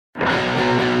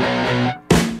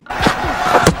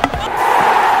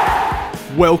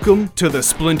Welcome to the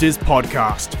Splinters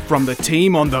Podcast from the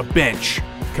team on the bench.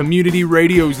 Community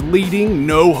Radio's leading,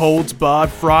 no-holds-barred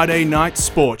Friday night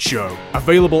sports show.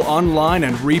 Available online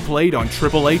and replayed on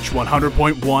Triple H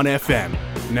 100.1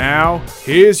 FM. Now,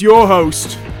 here's your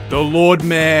host, the Lord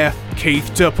Mayor, Keith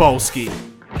Topolsky.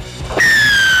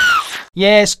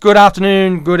 Yes, good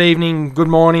afternoon, good evening, good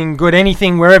morning, good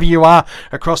anything, wherever you are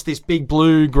across this big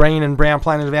blue, green and brown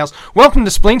planet of ours. Welcome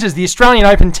to Splinters, the Australian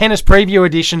Open Tennis Preview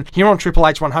Edition here on Triple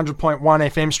H 100.1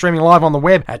 FM, streaming live on the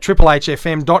web at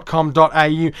triplehfm.com.au,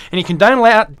 and you can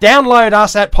download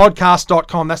us at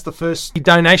podcast.com. That's the first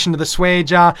donation to the swear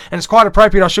jar, and it's quite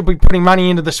appropriate I should be putting money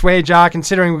into the swear jar,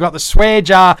 considering we've got the swear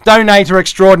jar donator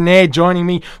extraordinaire joining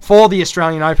me for the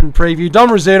Australian Open Preview. Dom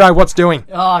Rizzuto, what's doing?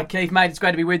 Oh, Keith, mate, it's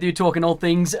great to be with you, talking all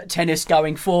things tennis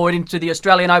going forward into the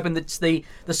Australian Open. It's the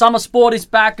summer sport is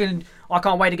back, and I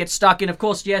can't wait to get stuck in. Of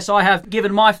course, yes, I have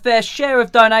given my fair share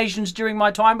of donations during my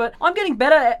time, but I'm getting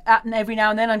better at every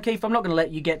now and then. And Keith, I'm not going to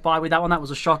let you get by with that one. That was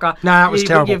a shocker. No, that was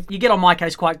terrible. You get on my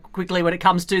case quite quickly when it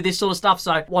comes to this sort of stuff.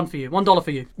 So $1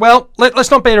 for you. Well, let's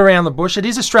not beat around the bush. It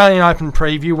is Australian Open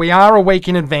Preview. We are a week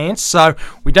in advance, so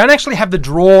we don't actually have the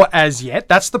draw as yet.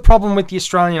 That's the problem with the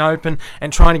Australian Open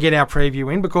and trying to get our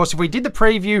preview in, because if we did the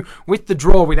preview with the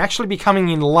draw, we'd actually be coming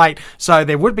in late. So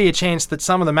there would be a chance that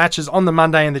some of the matches on the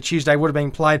Monday and the Tuesday would have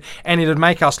been played, and it'd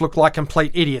make us look like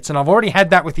complete idiots. And I've already had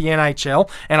that with the NHL,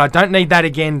 and I don't need that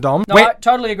again, Dom. No, I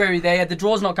totally agree with you there. The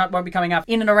draw's won't be coming up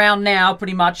in and around now,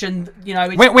 pretty much. And you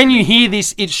know, when you hear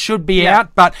this, it should be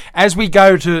out. But as we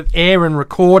go to air and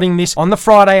recording this on the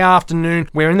Friday afternoon,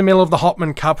 we're in the middle of the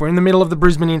Hopman Cup. We're in the middle of the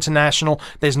Brisbane International.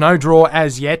 There's no draw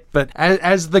as yet, but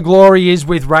as the glory is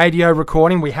with radio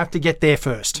recording, we have to get there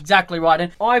first. Exactly right.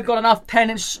 And I've got enough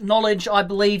tennis knowledge, I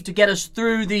believe, to get us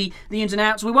through the ins and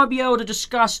outs. We won't be able to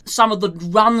discuss some of the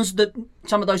runs that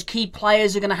some of those key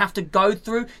players are going to have to go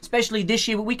through, especially this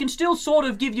year, but we can still sort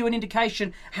of give you an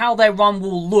indication how their run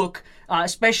will look,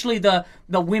 especially the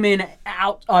women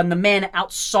out and the men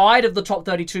outside of the top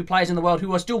 32 players in the world,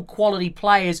 who are still quality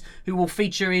players who will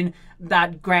feature in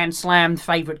that Grand Slam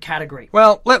favourite category.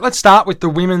 Well, let's start with the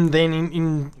women then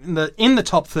in the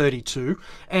top 32,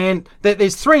 and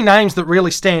there's three names that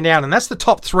really stand out, and that's the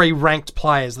top three ranked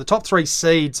players, the top three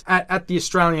seeds at the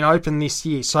Australian Open this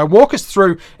year. So walk us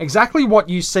through exactly what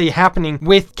you see happening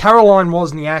with Caroline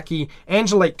Wozniacki,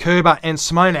 Angelique Kerber, and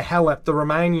Simona Halep, the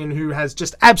Romanian, who has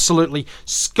just absolutely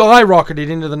skyrocketed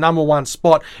into the number one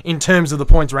spot in terms of the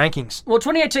points rankings. Well,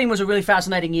 2018 was a really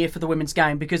fascinating year for the women's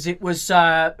game, because it was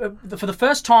for the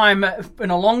first time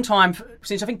in a long time,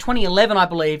 since I think 2011, I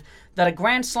believe, that a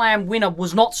Grand Slam winner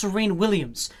was not Serena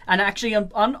Williams. And actually, on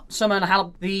Simona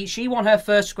Halep, she won her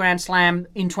first Grand Slam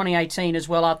in 2018 as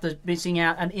well, after missing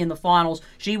out in the finals.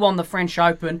 She won the French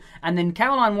Open. And then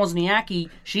Caroline Wozniacki,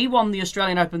 she won the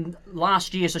Australian Open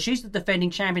last year, so she's the defending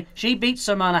champion. She beat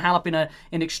Simona Halep in an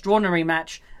extraordinary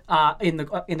match in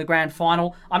the grand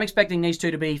final. I'm expecting these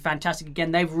two to be fantastic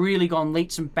again. They've really gone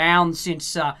leaps and bounds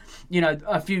since a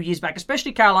few years back,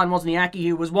 especially Caroline Wozniacki,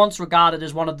 who was once regarded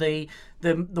as one of the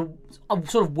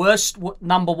sort of worst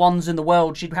number ones in the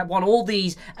world. She'd won all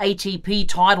these ATP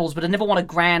titles, but had never won a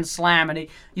Grand Slam. And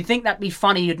you think that'd be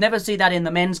funny. You'd never see that in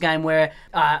the men's game, where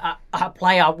a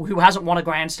player who hasn't won a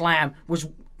Grand Slam was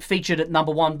featured at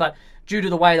number one. But due to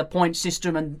the way the point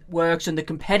system works and the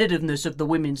competitiveness of the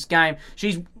women's game,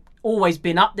 she's always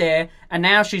been up there, and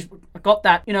now she's got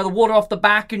that, the water off the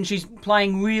back, and she's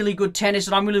playing really good tennis,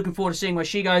 and I'm really looking forward to seeing where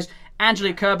she goes.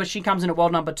 Angelique Kerber, she comes in at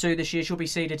world number 2 this year. She'll be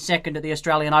seeded second at the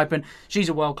Australian Open. She's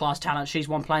a world-class talent. She's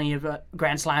won plenty of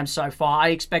Grand Slams so far. I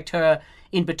expect her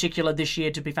in particular this year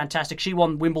to be fantastic. She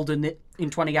won Wimbledon in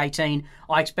 2018.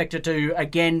 I expect her to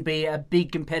again be a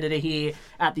big competitor here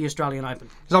at the Australian Open.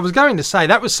 I was going to say,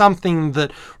 that was something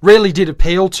that really did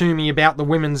appeal to me about the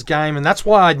women's game, and that's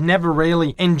why I'd never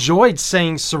really enjoyed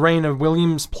seeing Serena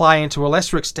Williams play, and to a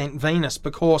lesser extent Venus,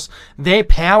 because their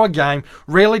power game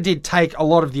really did take a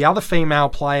lot of the other female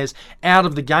players out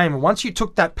of the game. And once you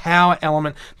took that power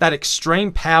element, that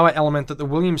extreme power element that the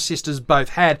Williams sisters both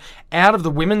had, out of the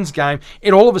women's game,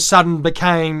 it all of a sudden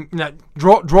became,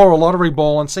 draw a lottery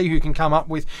ball and see who can come up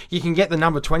with. You can get the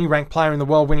number 20 ranked player in the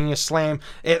world winning a slam.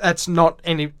 That's not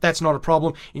a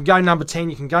problem. You can go number 10,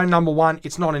 you can go number 1.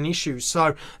 It's not an issue.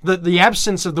 So the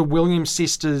absence of the Williams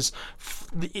sisters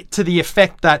to the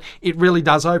effect that it really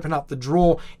does open up the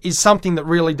draw is something that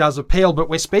really does appeal. But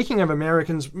we're speaking of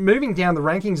Americans, moving down the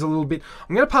rankings a little bit.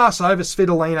 I'm going to pass over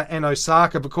Svitolina and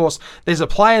Osaka because there's a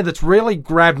player that's really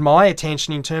grabbed my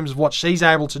attention in terms of what she's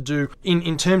able to do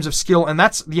in terms of skill, and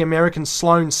that's the American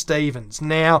Sloane Stephens.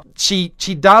 Now, she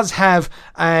does have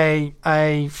a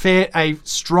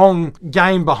strong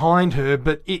game behind her,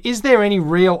 but is there any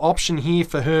real option here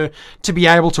for her to be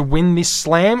able to win this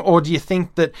slam, or do you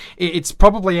think that it's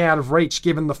probably out of reach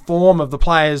given the form of the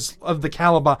players of the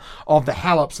calibre of the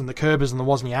Hallops and the Kerbers and the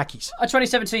Wozniackis? A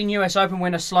 2017 US Open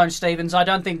winner, Sloane Stephens, I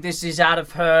don't think this is out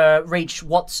of her reach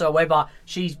whatsoever.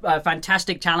 She's a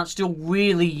fantastic talent, still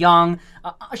really young.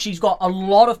 She's got a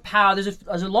lot of power. There's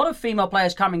a lot of female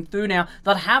players coming through now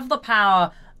that have the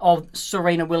power of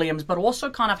Serena Williams, but also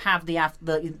kind of have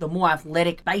the more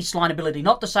athletic baseline ability.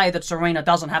 Not to say that Serena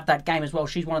doesn't have that game as well.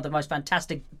 She's one of the most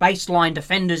fantastic baseline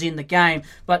defenders in the game,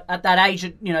 but at that age,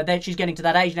 she's getting to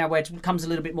that age now where it becomes a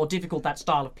little bit more difficult, that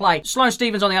style of play. Sloane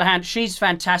Stephens, on the other hand, she's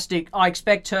fantastic. I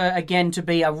expect her, again, to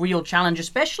be a real challenge,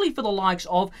 especially for the likes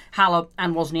of Halep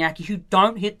and Wozniacki, who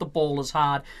don't hit the ball as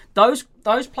hard.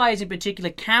 Those players in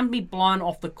particular can be blown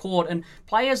off the court, and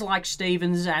players like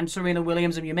Stephens and Serena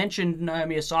Williams, and you mentioned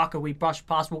Naomi Osaka, we brushed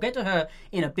past. We'll get to her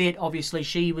in a bit. Obviously,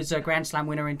 she was a Grand Slam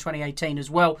winner in 2018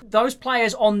 as well. Those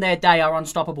players on their day are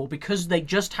unstoppable because they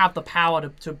just have the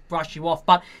power to brush you off.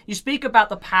 But you speak about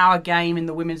the power game in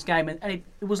the women's game, and it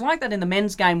was like that in the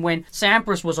men's game when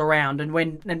Sampras was around and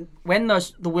when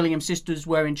the Williams sisters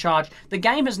were in charge. The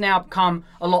game has now come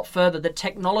a lot further. The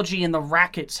technology in the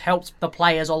rackets helps the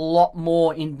players a lot more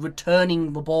in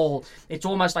returning the ball. It's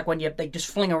almost like when they just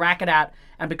fling a racket out,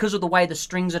 and because of the way the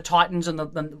strings are tightened and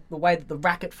the way that the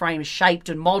racket frame is shaped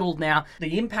and modelled now,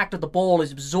 the impact of the ball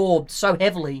is absorbed so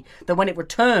heavily that when it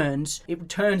returns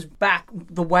back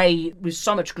the way with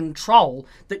so much control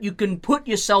that you can put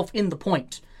yourself in the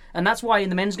point. And that's why in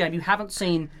the men's game you haven't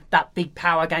seen that big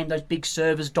power game, those big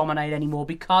servers dominate anymore,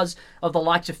 because of the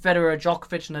likes of Federer,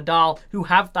 Djokovic, and Nadal, who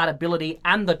have that ability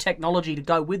and the technology to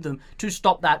go with them to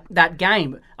stop that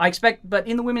game. I expect, but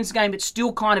in the women's game it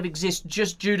still kind of exists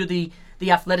just due to the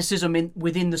athleticism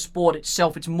within the sport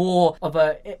itself. It's more of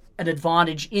an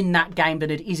advantage in that game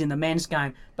than it is in the men's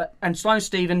game. And Sloane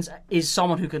Stephens is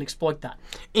someone who can exploit that.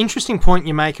 Interesting point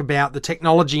you make about the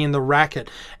technology in the racket,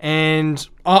 and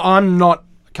I'm not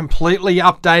completely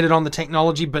updated on the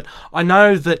technology, but I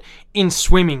know that in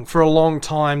swimming for a long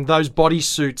time, those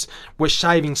bodysuits were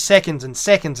shaving seconds and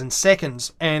seconds and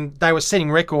seconds, and they were setting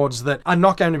records that are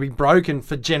not going to be broken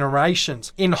for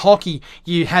generations. In hockey,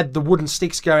 you had the wooden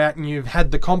sticks go out and you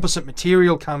had the composite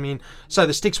material come in, so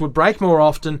the sticks would break more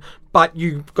often, but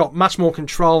you got much more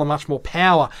control and much more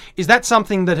power. Is that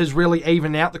something that has really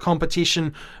evened out the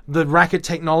competition, the racket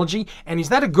technology? And is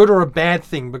that a good or a bad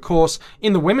thing? Because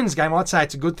in the women's game, I'd say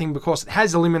it's a good thing because it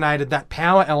has eliminated that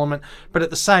power element, but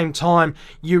at the same time,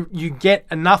 you get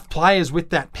enough players with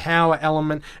that power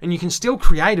element, and you can still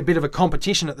create a bit of a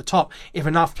competition at the top if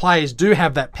enough players do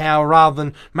have that power rather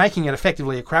than making it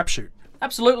effectively a crapshoot.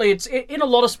 Absolutely. It's in a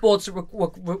lot of sports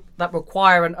that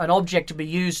require an object to be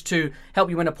used to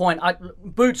help you win a point.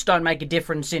 Boots don't make a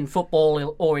difference in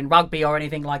football or in rugby or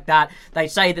anything like that. They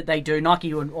say that they do.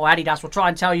 Nike or Adidas will try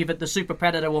and tell you that the Super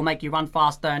Predator will make you run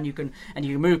faster and you can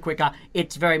move quicker.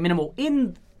 It's very minimal.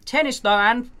 In tennis, though,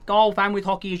 and golf, and with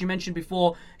hockey, as you mentioned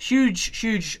before,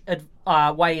 huge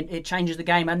way it changes the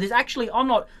game. And there's actually, I'm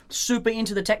not super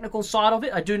into the technical side of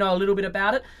it. I do know a little bit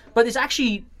about it, but there's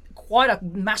actually quite a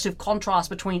massive contrast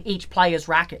between each player's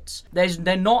rackets.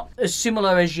 They're not as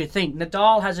similar as you think.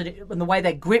 Nadal has it in the way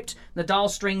they're gripped.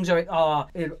 Nadal's strings are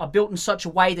built in such a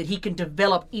way that he can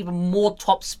develop even more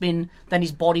topspin than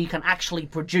his body can actually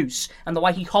produce. And the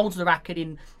way he holds the racket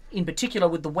in particular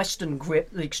with the Western grip,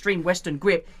 the extreme Western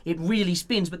grip, it really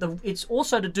spins. But it's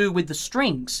also to do with the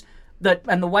strings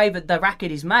and the way that the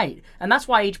racket is made. And that's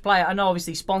why each player, I know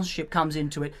obviously sponsorship comes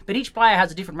into it, but each player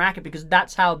has a different racket because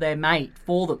that's how they're made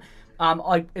for them.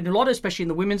 In a lot, especially in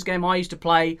the women's game, I used to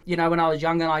play, when I was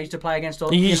younger, I used to play against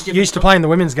all... You used to play in the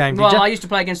women's game, did you? Well, I used to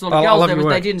play against a lot of girls.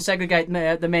 They didn't segregate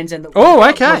the men's and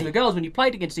the girls when you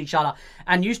played against each other.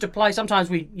 And used to play,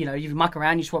 sometimes you muck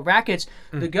around, you swap rackets.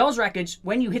 The girls' rackets,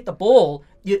 when you hit the ball,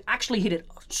 you actually hit it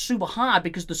super hard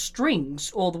because the strings,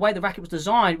 or the way the racket was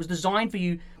designed for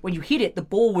you, when you hit it, the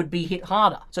ball would be hit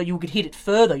harder. So you could hit it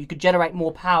further. You could generate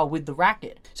more power with the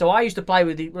racket. So I used to play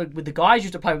with the guys,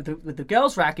 used to play with the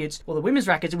girls' rackets, or the women's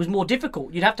rackets. It was more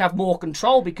difficult. You'd have to have more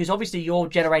control because obviously you're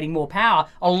generating more power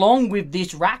along with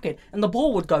this racket, and the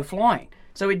ball would go flying.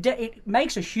 So it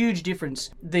makes a huge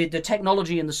difference, the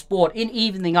technology in the sport, in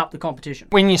evening up the competition.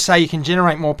 When you say you can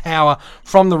generate more power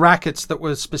from the rackets that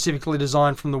were specifically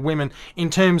designed from the women, in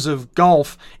terms of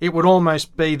golf, it would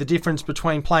almost be the difference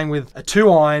between playing with a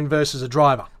 2-iron versus a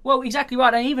driver. Well, exactly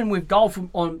right. And even with golf,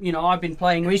 I've been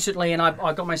playing recently, and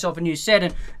I got myself a new set,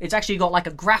 and it's actually got like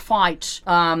a graphite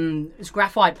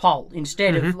pole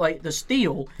instead of like the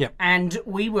steel. Yep. And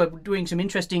we were doing some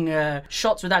interesting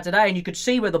shots with that today, and you could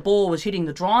see where the ball was hitting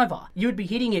the driver. You would be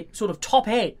hitting it sort of top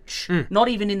edge, not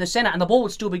even in the center, and the ball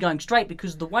would still be going straight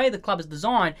because the way the club is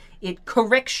designed, it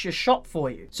corrects your shot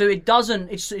for you. So it doesn't.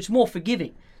 It's more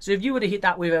forgiving. So if you were to hit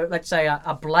that with, let's say,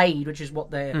 a blade, which is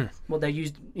what they're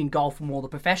used in golf and more the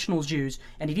professionals use,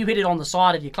 and if you hit it on the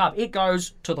side of your club, it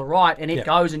goes to the right and it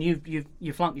goes and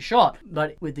you flunk your shot.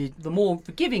 But with the more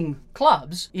forgiving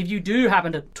clubs, if you do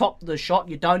happen to top the shot,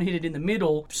 you don't hit it in the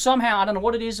middle, somehow, I don't know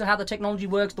what it is, how the technology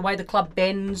works, the way the club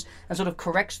bends and sort of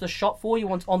corrects the shot for you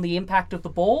on the impact of the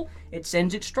ball, it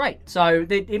sends it straight. So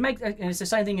it makes, and it's the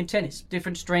same thing in tennis.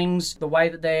 Different strings, the way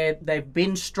that they've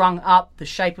been strung up, the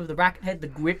shape of the racket head, the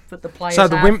grip that the players So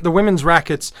have. the women's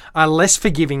rackets are less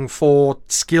forgiving for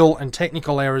skill and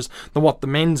technical errors than what the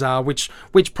men's are, which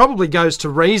probably goes to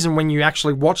reason when you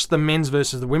actually watch the men's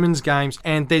versus the women's games,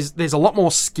 and there's a lot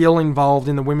more skill involved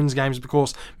in the women's games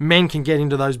because men can get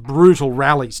into those brutal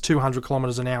rallies, 200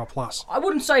 kilometres an hour plus. I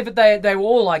wouldn't say that they were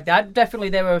all like that.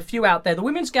 Definitely there were a few out there. The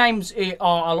women's games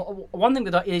are one thing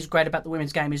that is great about the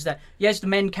women's game is that, yes, the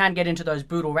men can get into those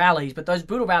brutal rallies, but those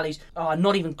brutal rallies are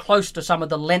not even close to some of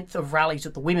the length of rallies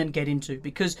that the women get into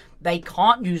because they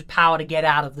can't use power to get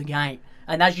out of the game.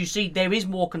 And as you see, there is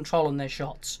more control in their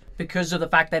shots because of the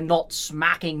fact they're not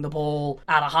smacking the ball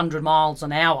at 100 miles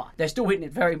an hour. They're still hitting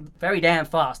it very, very damn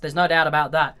fast. There's no doubt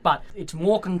about that. But it's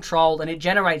more controlled and it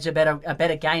generates a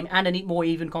better game and a more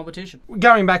even competition.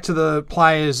 Going back to the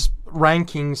players'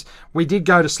 rankings, we did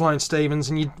go to Sloane Stephens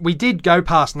and we did go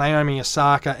past Naomi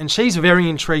Osaka, and she's a very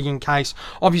intriguing case.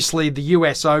 Obviously, the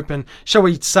US Open, shall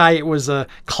we say it was a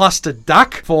clustered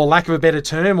duck, for lack of a better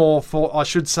term, or for, I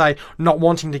should say, not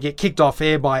wanting to get kicked off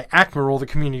air by ACMA or the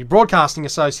Community Broadcasting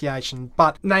Association.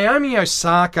 But Naomi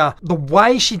Osaka, the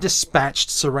way she dispatched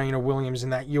Serena Williams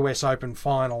in that US Open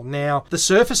final. Now, the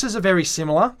surfaces are very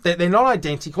similar. They're not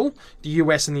identical, the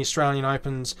US and the Australian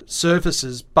Open's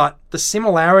surfaces, but the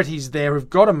similarities there have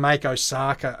got to make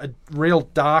Osaka a real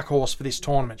dark horse for this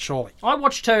tournament, surely. I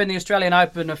watched her in the Australian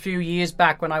Open a few years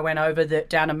back when I went over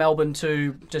down to Melbourne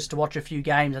to watch a few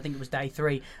games. I think it was day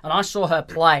 3, and I saw her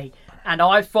play. And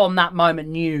I, from that moment,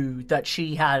 knew that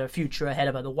she had a future ahead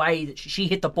of her. The way that she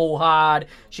hit the ball hard,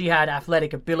 she had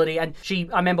athletic ability, and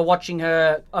I remember watching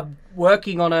her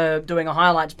working on doing a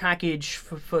highlights package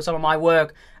for some of my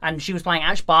work, and she was playing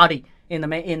Ash Barty in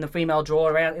the female draw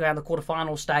around the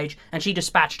quarterfinal stage, and she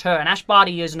dispatched her. And Ash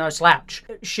Barty is no slouch.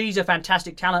 She's a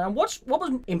fantastic talent. And what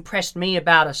impressed me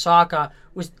about Osaka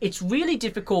was it's really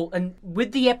difficult, and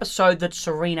with the episode that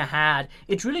Serena had,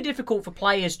 it's really difficult for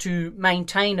players to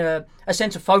maintain a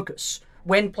sense of focus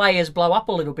when players blow up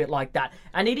a little bit like that.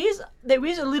 And there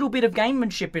is a little bit of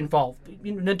gamemanship involved.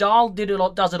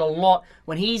 Nadal does it a lot.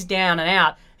 When he's down and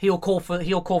out, he'll call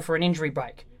for an injury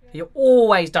break. He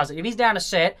always does it. If he's down a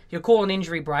set, he'll call an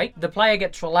injury break. The player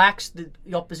gets relaxed.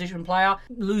 The opposition player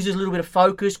loses a little bit of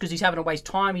focus because he's having to waste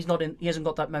time. He hasn't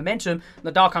got that momentum.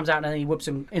 Nadal comes out and he whips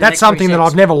him. That's something that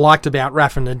I've never liked about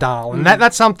Rafa Nadal, and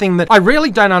that's something that I really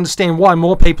don't understand why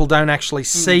more people don't actually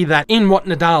see that in what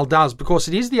Nadal does, because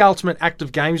it is the ultimate act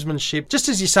of gamesmanship, just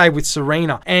as you say with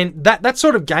Serena. And that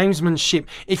sort of gamesmanship,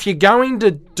 if you're going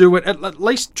to do it, at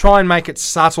least try and make it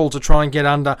subtle to try and get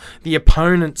under the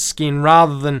opponent's skin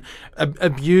rather than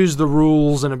abuse the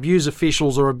rules and abuse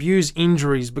officials or abuse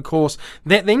injuries, because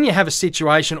then you have a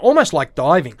situation almost like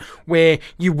diving where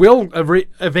you will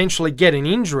eventually get an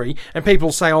injury and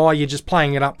people say, oh, you're just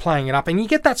playing it up, and you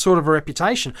get that sort of a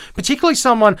reputation, particularly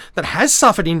someone that has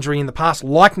suffered injury in the past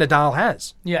like Nadal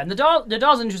has. Yeah,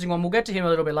 Nadal's an interesting one. We'll get to him a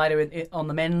little bit later on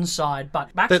the men's side,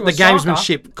 but back to the Osaka,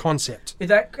 gamesmanship concept.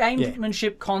 That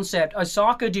gamesmanship concept,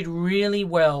 Osaka did really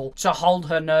well to hold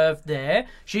her nerve there.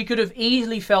 She could have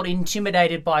easily felt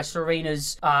intimidated by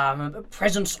Serena's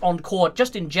presence on court,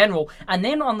 just in general, and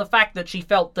then on the fact that she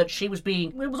felt that it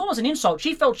was almost an insult.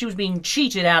 She felt she was being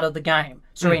cheated out of the game,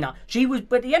 Serena. She was,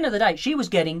 but at the end of the day, she was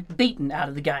getting beaten out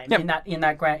of the game in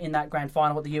that grand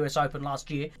final at the US Open last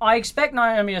year. I expect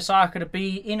Naomi Osaka to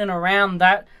be in and around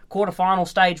that quarterfinal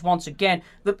stage once again.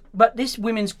 But this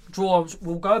women's draw,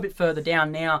 will go a bit further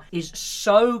down now, is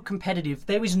so competitive.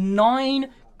 There is 9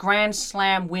 Grand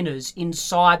Slam winners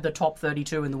inside the top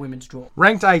 32 in the women's draw.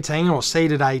 Ranked 18 or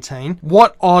seeded 18.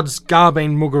 What odds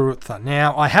Garbine Muguruza?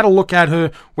 Now, I had a look at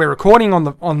her. We're recording on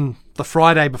the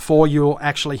Friday before you're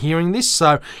actually hearing this,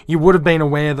 so you would have been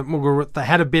aware that Muguruza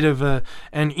had a bit of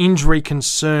an injury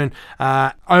concern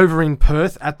over in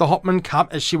Perth at the Hopman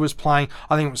Cup as she was playing,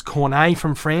 I think it was Cornet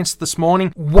from France this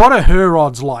morning. What are her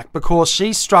odds like? Because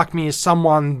she struck me as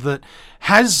someone that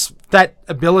has that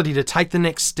ability to take the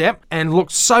next step and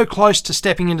looked so close to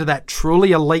stepping into that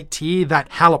truly elite tier, that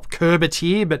Halep Kerber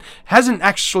tier, but hasn't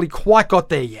actually quite got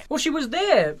there yet. Well, she was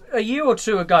there a year or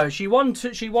two ago. She won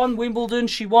Wimbledon.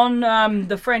 She won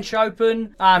the French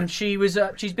Open.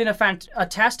 She's been a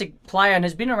fantastic player and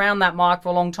has been around that mark for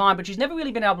a long time, but she's never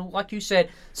really been able to, like you said,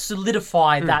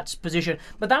 solidify that position.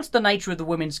 But that's the nature of the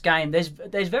women's game. There's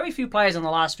very few players in the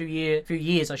last few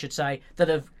years, I should say, that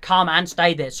have come and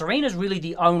stayed there. Serena's really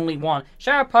the only one.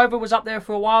 Sharapova was up there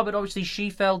for a while, but obviously she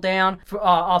fell down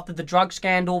after the drug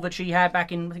scandal that she had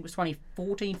back in, I think it was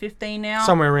 2014, 15 now.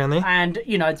 Somewhere around there. And,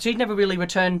 she'd never really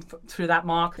returned through that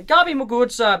mark. Garbine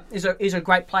Muguruza is a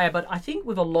great player, but I think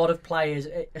with a lot of players,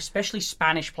 especially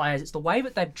Spanish players, it's the way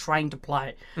that they've trained to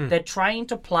play. They're trained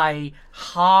to play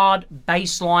hard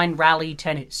baseline rally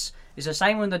tennis. It's the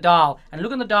same with Nadal. And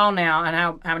look at Nadal now and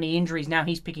how many injuries now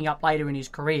he's picking up later in his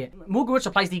career.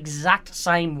 Muguruza plays the exact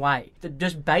same way.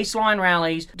 Just baseline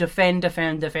rallies, defend.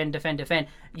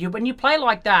 When you play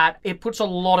like that, it puts a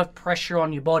lot of pressure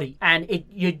on your body, and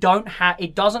it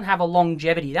doesn't have a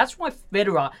longevity. That's why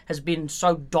Federer has been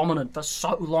so dominant for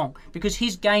so long, because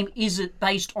his game is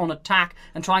based on attack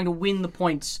and trying to win the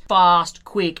points fast,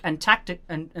 quick, and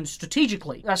and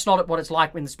strategically. That's not what it's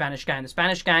like in the Spanish game. The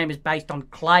Spanish game is based on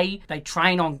clay. They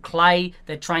train on clay.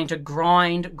 They're trained to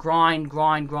grind,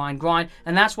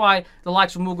 and that's why the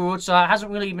likes of Muguruza hasn't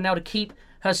really been able to keep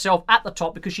herself at the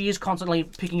top, because she is constantly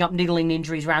picking up niggling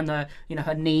injuries around her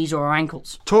knees or her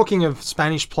ankles. Talking of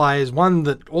Spanish players, one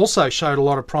that also showed a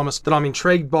lot of promise that I'm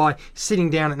intrigued by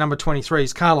sitting down at number 23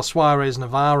 is Carla Suarez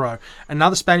Navarro.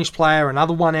 Another Spanish player,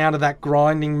 another one out of that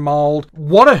grinding mould.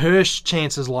 What are her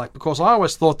chances like? Because I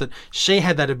always thought that she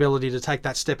had that ability to take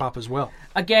that step up as well.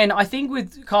 Again, I think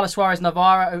with Carla Suarez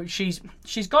Navarro, she's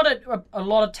got a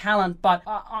lot of talent, but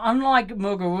unlike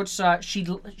Muguruza,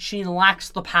 she lacks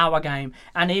the power game.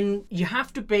 And you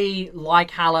have to be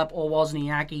like Halep or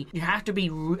Wozniacki. You have to be,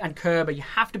 and Kerber, you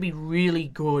have to be really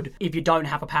good if you don't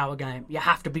have a power game. You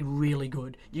have to be really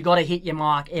good. You got to hit your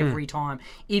mark every time.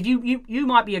 If you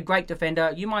might be a great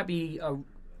defender, you might be a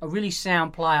really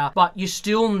sound player, but you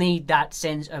still need that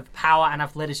sense of power and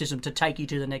athleticism to take you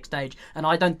to the next stage. And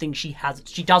I don't think she has it.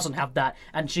 She doesn't have that.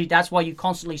 And that's why you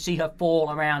constantly see her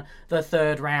fall around the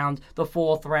third round, the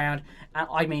fourth round.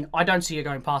 And I don't see her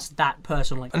going past that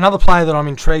personally. Another player that I'm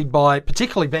intrigued by,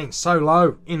 particularly being so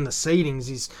low in the seedings,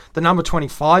 is the number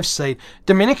 25 seed,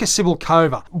 Dominika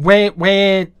Cibulkova.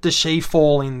 Where does she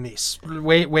fall in this?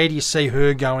 Where do you see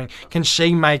her going? Can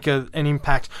she make an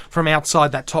impact from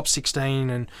outside that top 16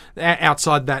 and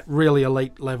outside that really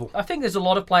elite level? I think there's a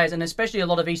lot of players, and especially a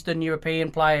lot of Eastern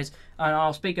European players, and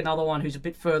I'll speak another one who's a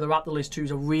bit further up the list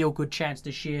who's a real good chance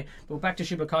this year. But back to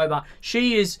Cibulkova.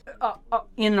 She is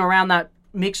in and around that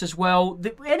mix as well.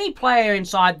 Any player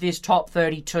inside this top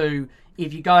 32,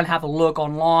 if you go and have a look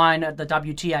online at the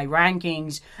WTA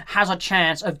rankings, has a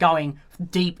chance of going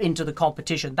deep into the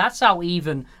competition. That's how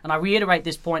even, and I reiterate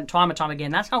this point time and time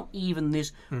again, that's how even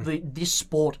this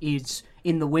sport is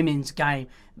in the women's game.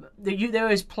 There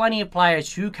is plenty of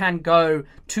players who can go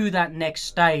to that next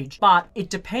stage, but it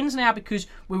depends now, because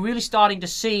we're really starting to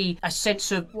see a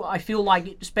sense of, I feel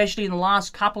like, especially in the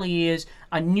last couple of years,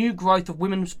 a new growth of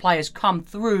women's players come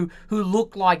through who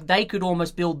look like they could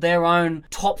almost build their own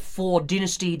top 4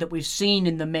 dynasty that we've seen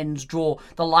in the men's draw.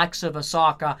 The likes of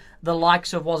Osaka, the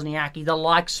likes of Wozniacki, the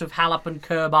likes of Halep and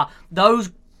Kerber.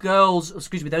 Those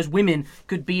women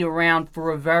could be around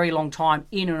for a very long time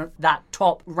in that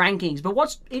top rankings.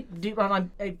 But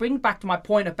it brings back to my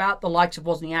point about the likes of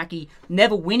Wozniacki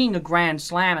never winning a Grand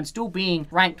Slam and still being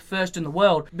ranked first in the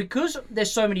world. Because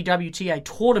there's so many WTA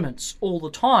tournaments all the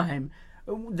time,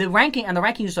 the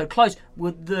rankings are so close,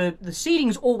 with the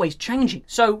seeding's always changing.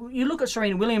 So you look at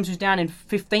Serena Williams, who's down in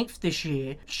 15th this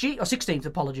year, or 16th,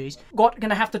 apologies, going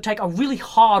to have to take a really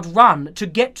hard run to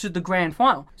get to the grand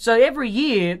final. So every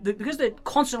year, because the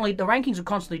rankings are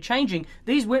constantly changing,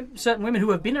 these certain women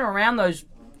who have been around those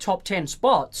top 10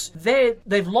 spots,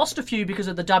 they've lost a few because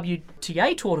of the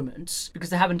WTA tournaments,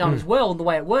 because they haven't done as well. And the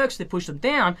way it works, they push them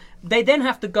down. They then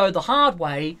have to go the hard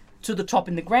way to the top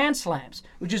in the Grand Slams,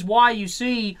 which is why you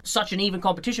see such an even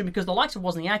competition, because the likes of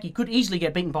Wozniacki could easily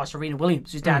get beaten by Serena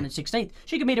Williams, who's down in 16th.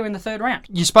 She could meet her in the third round.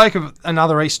 You spoke of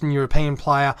another Eastern European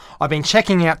player. I've been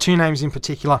checking out two names in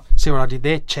particular. See what I did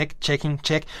there? Check.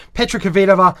 Petra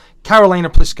Kvitova,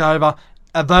 Karolina Pliskova.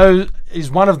 Is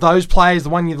one of those players the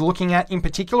one you're looking at in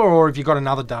particular, or have you got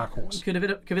another dark horse?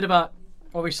 Kvitova,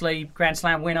 obviously, Grand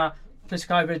Slam winner.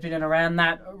 Pliskova has been around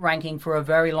that ranking for a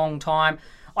very long time.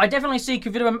 I definitely see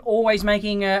Kvitova always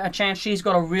making a chance. She's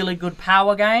got a really good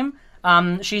power game.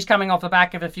 She's coming off the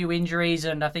back of a few injuries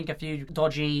and I think a few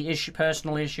dodgy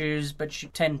personal issues, but she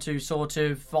tend to sort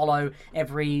of follow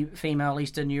every female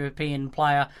Eastern European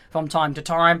player from time to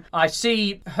time. I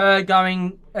see her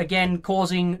going again,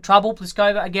 causing trouble.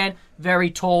 Pliskova, again, very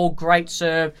tall, great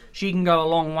serve. She can go a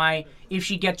long way if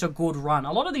she gets a good run.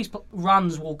 A lot of these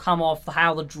runs will come off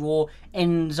how the draw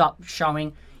ends up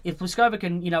showing. If Pliskova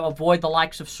can, avoid the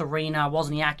likes of Serena,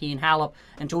 Wozniacki, and Halep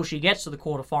until she gets to the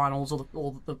quarterfinals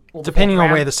or the depending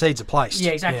on where the seeds are placed.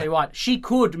 Yeah, exactly right. She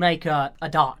could make a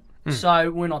dart. So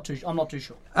I'm not too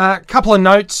sure. A couple of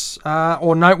notes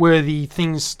or noteworthy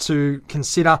things to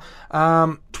consider.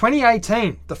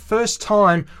 2018, the first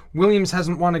time Williams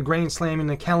hasn't won a Grand Slam in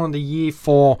a calendar year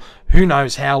for who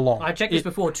knows how long. I checked this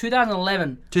before.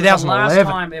 2011. 2011. The last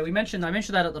time I mentioned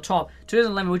that at the top.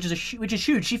 2011, which is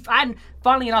huge. And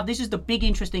funnily enough, this is the big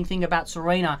interesting thing about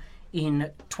Serena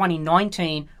in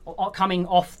 2019, coming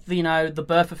off the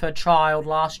birth of her child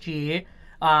last year.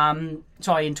 In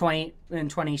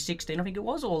 2016, I think it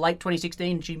was, or late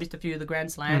 2016, she missed a few of the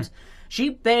Grand Slams.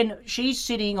 She's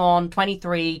sitting on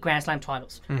 23 Grand Slam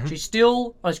titles. She's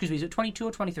still, is it 22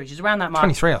 or 23? She's around that mark.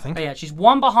 23, I think. Yeah, she's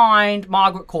one behind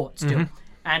Margaret Court still.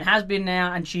 And has been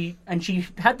now, and she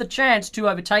had the chance to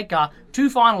overtake her. Two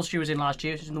finals she was in last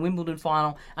year. She was in the Wimbledon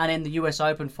final and in the US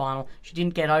Open final. She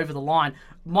didn't get over the line.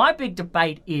 My big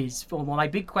debate is, or my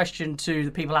big question to the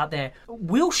people out there,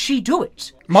 will she do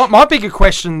it? My bigger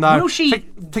question, though... Will she...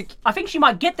 I think she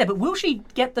might get there, but will she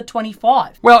get the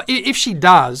 25? Well, if she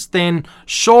does, then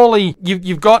surely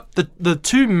you've got the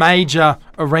two major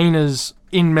arenas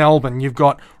in Melbourne. You've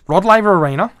got Rod Laver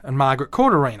Arena and Margaret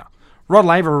Court Arena. Rod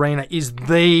Laver Arena is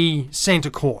the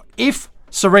centre court. If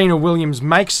Serena Williams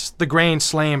makes the Grand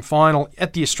Slam final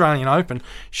at the Australian Open,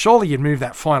 surely you'd move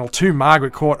that final to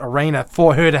Margaret Court Arena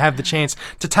for her to have the chance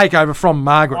to take over from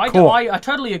Margaret Court. I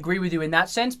totally agree with you in that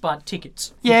sense, but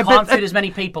tickets. Yeah, you can't fit as many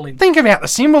people in. Think about the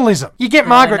symbolism. You get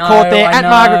Margaret Court there at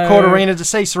Margaret Court Arena to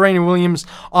see Serena Williams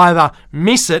either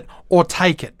miss it or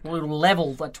take it. Well, it'll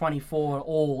level at 24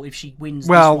 all if she wins this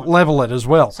one. Level it as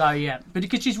well. So, yeah. But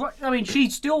because she's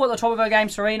still at the top of her game,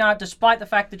 Serena, despite the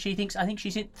fact that I think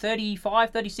she's hit 35,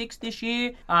 36 this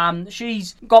year.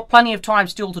 She's got plenty of time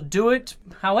still to do it.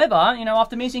 However,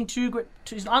 after missing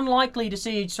it's unlikely to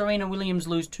see Serena Williams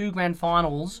lose two grand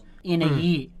finals in a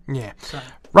year. Yeah. So.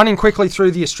 Running quickly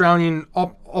through the Australian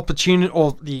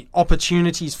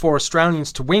opportunities for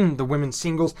Australians to win the women's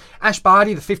singles. Ash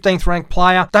Barty, the 15th ranked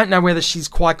player. Don't know whether she's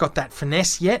quite got that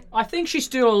finesse yet. I think she's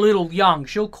still a little young.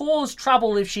 She'll cause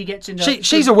trouble if she gets into...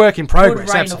 She's a work in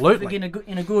progress, absolutely.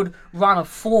 In a good run of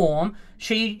form.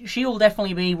 She'll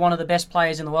definitely be one of the best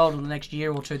players in the world in the next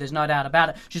year or two. There's no doubt about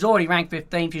it. She's already ranked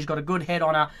 15th. She's got a good head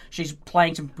on her. She's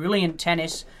playing some brilliant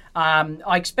tennis.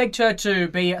 I expect her to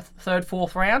be a third,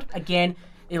 fourth round. Again,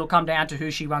 it'll come down to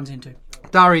who she runs into.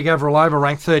 Daria Gavrilova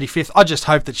ranked 35th. I just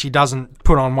hope that she doesn't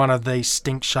put on one of these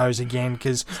stink shows again,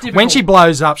 because when she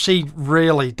blows up, she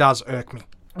really does irk me.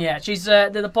 Yeah, she's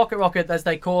the pocket rocket, as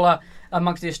they call her,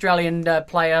 amongst the Australian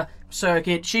player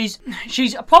circuit. She's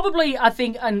probably, I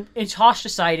think, and it's harsh to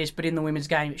say this, but in the women's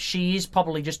game, she is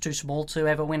probably just too small to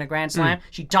ever win a Grand Slam.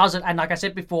 She doesn't, and like I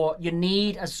said before, you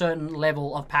need a certain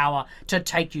level of power to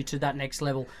take you to that next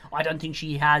level. I don't think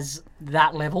she has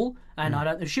that level,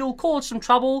 and she'll cause some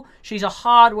trouble. She's a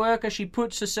hard worker. She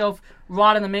puts herself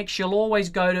right in the mix. She'll always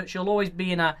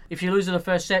be in a, if she loses the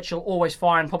first set, she'll always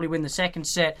fire and probably win the second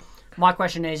set. My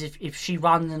question is, if she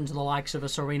runs into the likes of a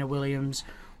Serena Williams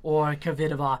or a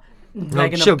Kvitova,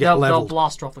 they'll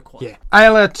blast her off the court. Yeah.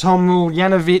 Ayla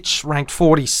Tomiljanovic ranked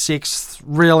 46th,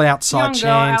 real outside chance.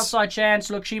 Outside chance.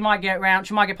 Look, she might get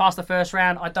past the first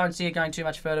round. I don't see her going too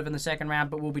much further than the second round,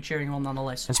 but we'll be cheering on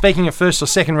nonetheless. And speaking of first or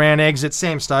second round exit,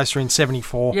 Sam Stosur in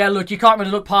 74. Yeah, look, you can't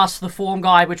really look past the form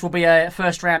guide, which will be a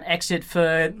first round exit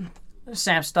for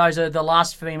Sam Stosur, the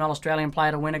last female Australian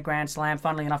player to win a Grand Slam,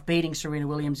 funnily enough, beating Serena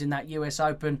Williams in that US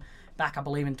Open back, I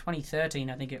believe, in 2013,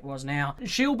 I think it was now.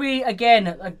 She'll be,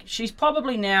 again, she's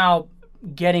probably now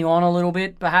getting on a little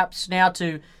bit, perhaps now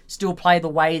to still play the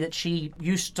way that she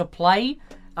used to play.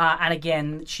 And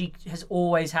again, she has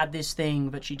always had this thing,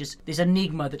 but this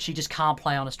enigma that she just can't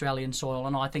play on Australian soil,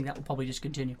 and I think that will probably just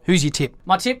continue. Who's your tip?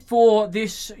 My tip for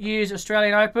this year's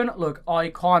Australian Open, look, I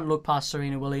can't look past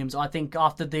Serena Williams. I think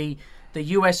after the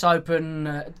US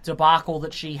Open debacle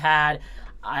that she had,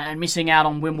 and missing out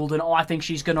on Wimbledon, I think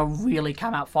she's going to really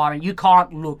come out firing. You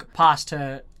can't look past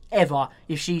her ever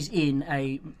if she's in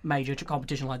a major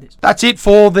competition like this. That's it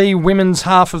for the women's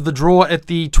half of the draw at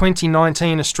the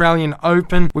 2019 Australian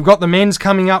Open. We've got the men's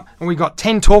coming up, and we've got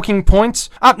 10 talking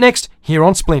points up next here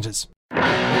on Splinters.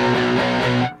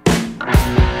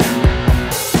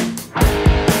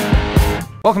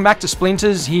 Welcome back to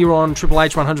Splinters here on Triple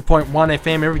H 100.1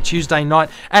 FM every Tuesday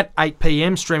night at 8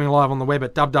 p.m, streaming live on the web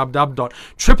at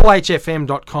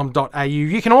www.triplehfm.com.au.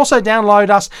 You can also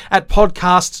download us at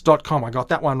podcasts.com. I got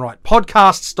that one right.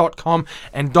 Podcasts.com.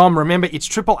 And Dom, remember, it's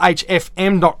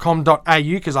triplehfm.com.au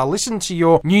because I listened to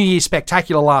your New Year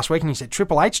Spectacular last week and you said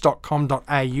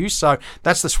tripleh.com.au, so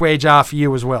that's the swear jar for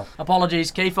you as well.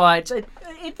 Apologies, Keith.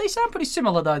 They sound pretty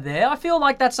similar though there. I feel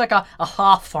like that's like a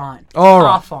half fine. All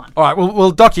right. Half fine. All right, we'll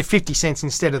dock you 50 cents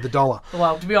instead of the dollar.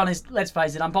 Well, to be honest, let's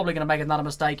face it, I'm probably going to make another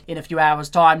mistake in a few hours'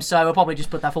 time, so we'll probably just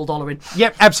put that full dollar in.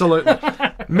 Yep, absolutely.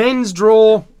 Men's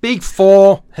draw, Big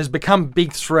Four has become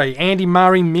Big Three. Andy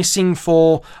Murray missing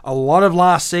for a lot of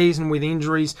last season with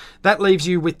injuries. That leaves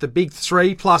you with the Big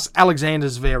Three plus Alexander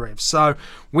Zverev. So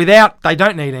they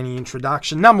don't need any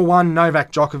introduction. Number 1,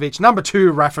 Novak Djokovic. Number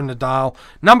 2, Rafa Nadal.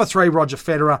 Number 3, Roger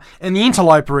Federer. And the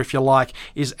interloper, if you like,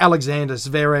 is Alexander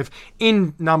Zverev.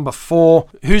 In number 4,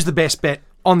 who's the best bet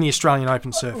on the Australian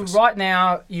Open surface? Right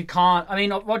now, you can't. I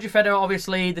mean, Roger Federer,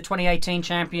 obviously, the 2018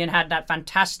 champion, had that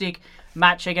fantastic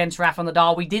match against Rafa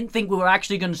Nadal. We didn't think we were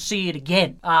actually going to see it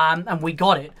again, and we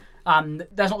got it.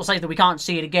 That's not to say that we can't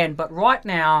see it again, but right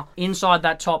now, inside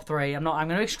that top 3, I'm going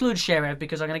to exclude Zverev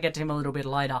because I'm going to get to him a little bit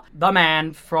later. The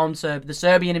man from the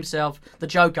Serbian himself, the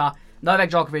Joker,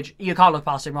 Novak Djokovic, you can't look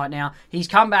past him right now. He's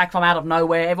come back from out of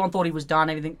nowhere. Everyone thought he was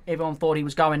done. Everyone thought he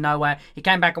was going nowhere. He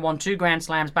came back and won 2 Grand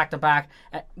Slams back-to-back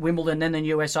at Wimbledon, then the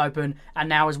US Open, and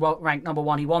now is ranked number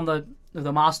 1. He won the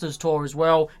Masters Tour as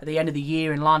well at the end of the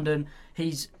year in London.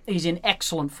 He's in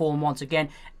excellent form once again.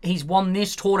 He's won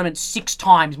this tournament 6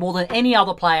 times, more than any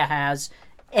other player has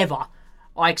ever.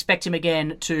 I expect him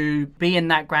again to be in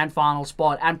that grand final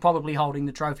spot and probably holding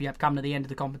the trophy up come to the end of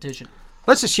the competition.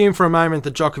 Let's assume for a moment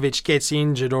that Djokovic gets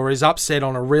injured or is upset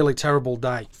on a really terrible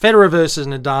day. Federer versus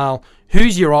Nadal,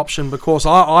 who's your option? Because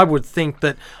I would think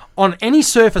that on any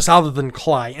surface other than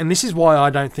clay, and this is why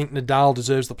I don't think Nadal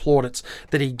deserves the plaudits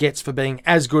that he gets for being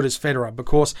as good as Federer,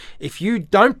 because if you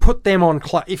don't put them on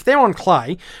clay, if they're on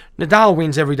clay, Nadal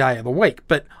wins every day of the week.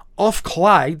 But off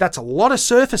clay, that's a lot of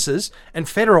surfaces, and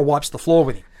Federer wipes the floor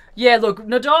with him. Yeah, look,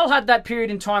 Nadal had that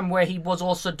period in time where he was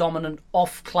also dominant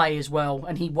off clay as well,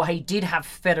 and he did have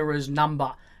Federer's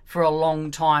number for a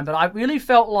long time. But I really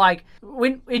felt like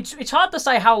it's hard to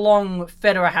say how long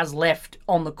Federer has left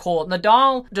on the court.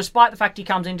 Nadal, despite the fact he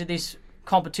comes into this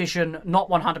competition not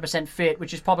 100% fit,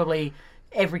 which is probably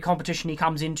every competition he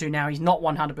comes into now, he's not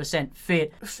 100%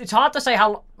 fit. It's hard to say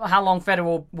how long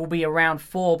Federer will be around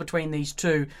for between these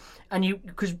two. And you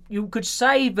could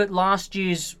say that last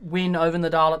year's win over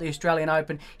Nadal at the Australian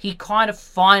Open, he kind of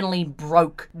finally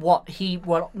broke what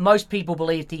most people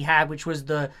believed he had, which was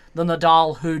the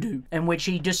Nadal hoodoo, in which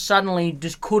he just suddenly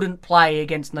just couldn't play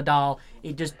against Nadal.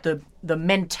 It just the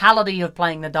mentality of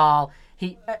playing Nadal,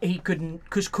 he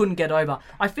couldn't get over.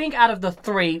 I think out of the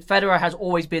 3, Federer has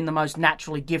always been the most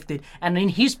naturally gifted, and in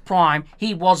his prime,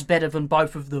 he was better than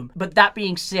both of them. But that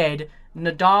being said,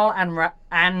 Nadal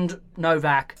and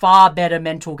Novak, far better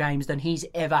mental games than he's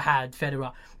ever had,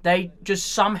 Federer. They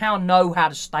just somehow know how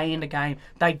to stay in the game.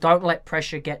 They don't let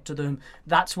pressure get to them.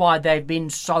 That's why they've been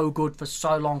so good for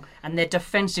so long. And their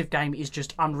defensive game is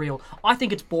just unreal. I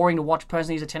think it's boring to watch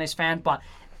personally as a tennis fan, but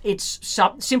it's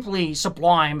simply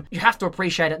sublime. You have to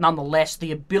appreciate it nonetheless,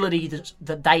 the ability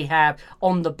that they have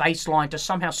on the baseline to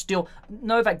somehow still...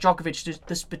 Novak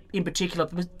Djokovic, in particular,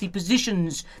 the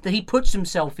positions that he puts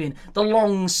himself in, the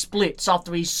long splits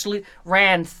after he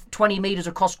ran 20 metres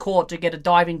across court to get a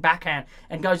diving backhand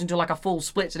and goes into like a full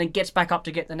splits and then gets back up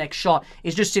to get the next shot,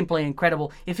 is just simply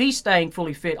incredible. If he's staying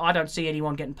fully fit, I don't see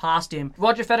anyone getting past him.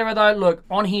 Roger Federer, though, look,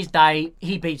 on his day,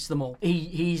 he beats them all.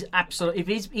 He's absolutely...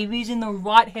 If he's in the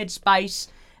right headspace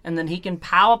and then he can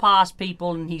power past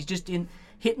people and he's just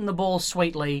hitting the ball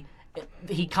sweetly,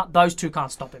 those two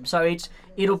can't stop him. So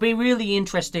it'll be really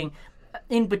interesting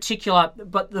in particular.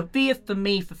 But the fear for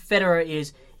me for Federer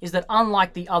is is that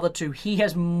unlike the other two, he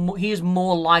is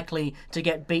more likely to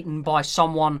get beaten by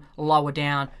someone lower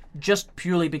down, just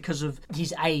purely because of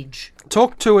his age.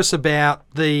 Talk to us about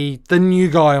the new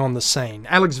guy on the scene,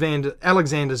 Alexander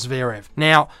Zverev.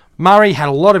 Now, Murray had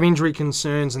a lot of injury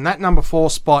concerns, and that number 4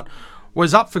 spot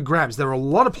was up for grabs. There were a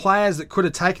lot of players that could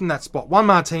have taken that spot. Juan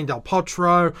Martín del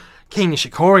Potro, Kei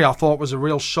Nishikori, I thought was a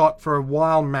real shot for a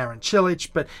while, Marin Cilic,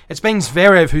 but it's been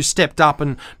Zverev who stepped up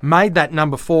and made that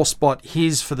number 4 spot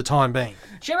his for the time being.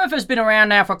 Zverev has been around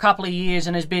now for a couple of years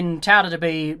and has been touted to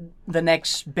be the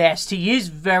next best. He is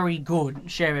very good,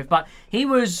 Zverev, but he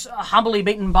was humbly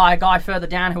beaten by a guy further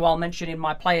down who I'll mention in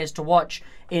my players to watch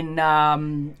in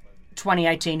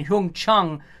 2018, Hung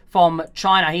Chung from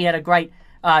China. He had a great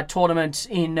tournament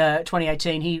in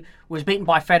 2018. He was beaten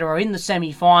by Federer in the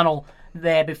semi-final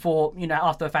there before,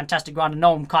 after a fantastic run, and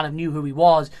no one kind of knew who he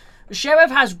was. Zverev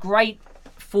has great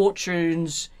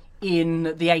fortunes in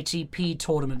the ATP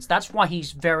tournaments. That's why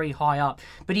he's very high up.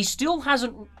 But he still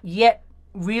hasn't yet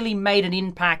really made an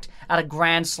impact at a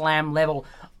Grand Slam level.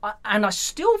 And I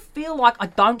still feel like I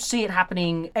don't see it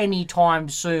happening anytime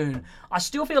soon. I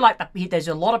still feel like there's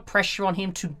a lot of pressure on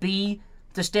him to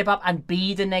step up and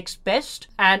be the next best.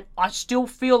 And I still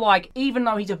feel like, even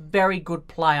though he's a very good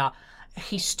player,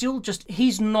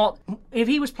 he's not, if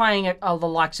he was playing at the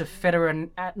likes of Federer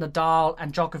and Nadal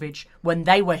and Djokovic when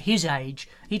they were his age,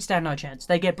 he'd stand no chance.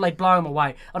 They'd blow him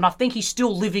away. And I think he's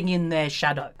still living in their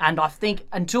shadow. And I think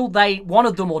until one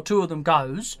of them or two of them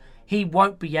goes, he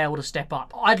won't be able to step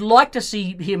up. I'd like to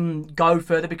see him go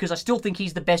further because I still think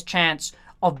he's the best chance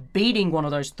of beating one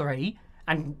of those three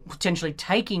and potentially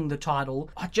taking the title.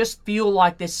 I just feel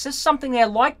like there's just something there,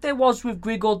 like there was with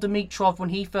Grigor Dimitrov when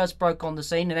he first broke on the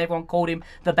scene and everyone called him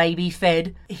the baby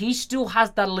Fed. He still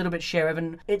has that a little bit, Zverev,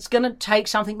 and it's going to take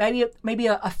something, maybe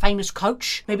a famous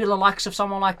coach, maybe the likes of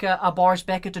someone like a Boris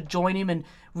Becker to join him, and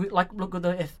look at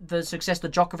the success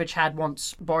that Djokovic had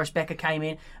once Boris Becker came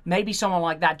in. Maybe someone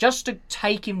like that, just to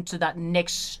take him to that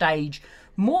next stage.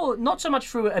 More, not so much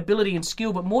through ability and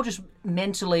skill, but more just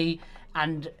mentally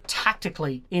and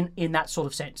tactically in that sort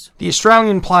of sense. The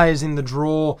Australian players in the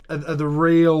draw are the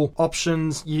real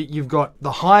options. You've got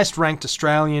the highest ranked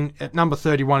Australian at number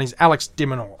 31 is Alex de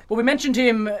Minaur. Well, we mentioned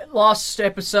him last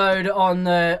episode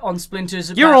on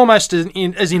Splinters. You're almost as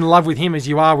in love with him as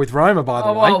you are with Roma, by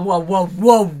the way.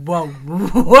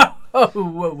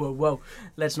 Whoa.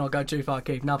 Let's not go too far,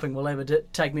 Keith. Nothing will ever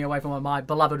take me away from my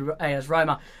beloved AS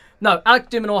Roma. No, Alex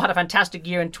de Minaur had a fantastic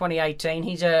year in 2018.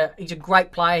 He's a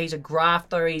great player. He's a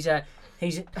grafter.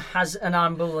 He has an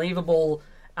unbelievable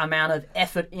amount of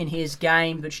effort in his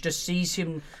game, which just sees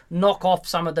him knock off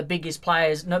some of the biggest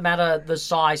players, no matter the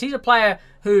size. He's a player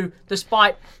who,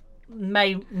 despite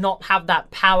may not have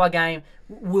that power game,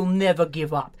 will never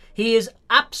give up. He is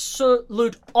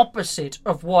absolute opposite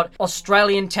of what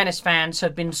Australian tennis fans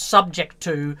have been subject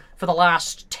to for the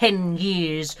last 10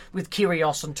 years with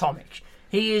Kyrgios and Tomic.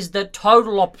 He is the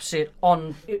total opposite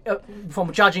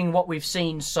from judging what we've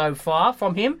seen so far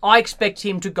from him. I expect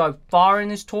him to go far in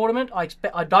this tournament. I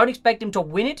don't expect him to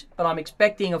win it, but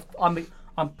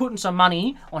I'm putting some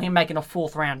money on him making a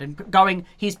fourth round and going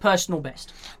his personal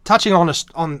best. Touching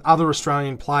on other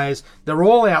Australian players, they're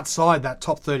all outside that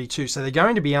top 32, so they're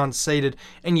going to be unseeded.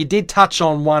 And you did touch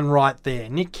on one right there,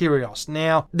 Nick Kyrgios.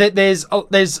 Now, there's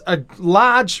a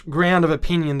large ground of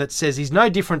opinion that says he's no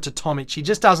different to Tomic. He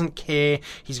just doesn't care.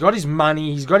 He's got his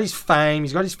money, he's got his fame,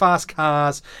 he's got his fast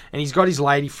cars, and he's got his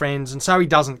lady friends, and so he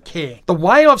doesn't care. The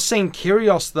way I've seen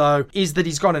Kyrgios, though, is that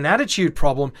he's got an attitude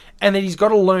problem and that he's got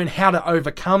to learn how to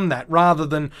overcome that, rather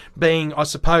than being, I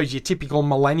suppose, your typical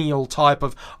millennial type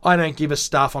of, I don't give a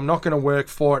stuff, I'm not going to work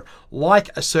for it,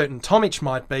 like a certain Tomic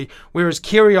might be. Whereas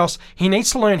Kyrgios, he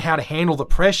needs to learn how to handle the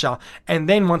pressure, and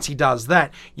then once he does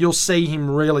that, you'll see him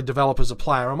really develop as a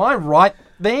player. Am I right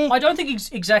there? I don't think he's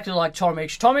exactly like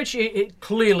Tomic. Tomic it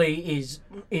clearly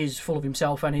is full of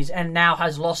himself and now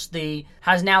has lost the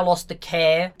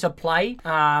care to play.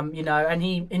 And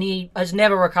he has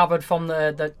never recovered from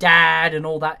the dad and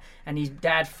all that, and his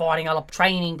dad fighting other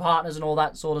training partners and all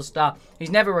that sort of stuff.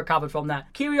 He's never recovered from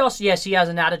that. Kyrgios, yes, he has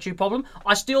an attitude problem.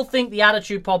 I still think the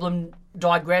attitude problem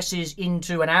digresses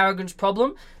into an arrogance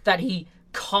problem, that he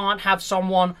can't have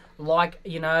someone like,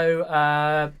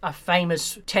 an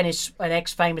ex-famous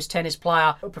tennis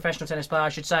player, a professional tennis player, I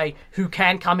should say, who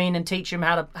can come in and teach him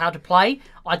how to play.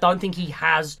 I don't think he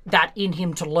has that in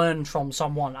him to learn from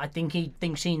someone. I think he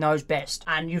thinks he knows best,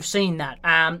 and you've seen that.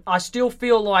 I still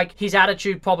feel like his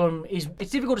attitude problem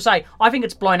it's difficult to say. I think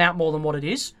it's blown out more than what it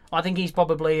is. I think he's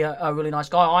probably a really nice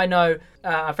guy. I know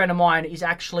a friend of mine is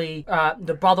actually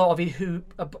the brother of who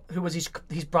was his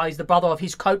brother. He's the brother of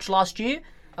his coach last year,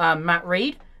 Matt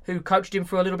Reed. who coached him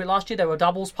for a little bit last year. They were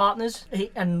doubles partners. He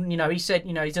said,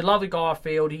 he's a lovely guy off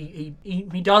field.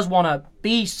 He does want to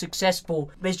be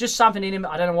successful. There's just something in him.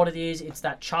 I don't know what it is. It's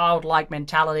that childlike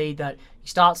mentality that he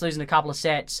starts losing a couple of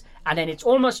sets, and then it's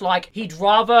almost like he'd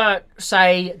rather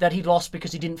say that he lost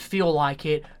because he didn't feel like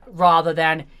it rather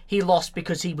than he lost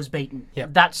because he was beaten.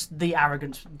 Yep. That's the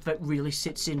arrogance that really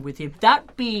sits in with him.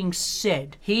 That being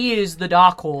said, he is the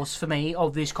dark horse for me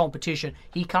of this competition.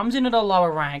 He comes in at a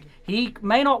lower rank. He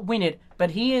may not win it,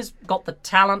 but he has got the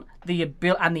talent, the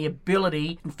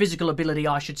ability, physical ability,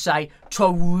 I should say,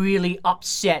 to really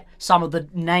upset some of the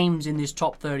names in this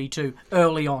top 32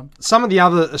 early on. Some of the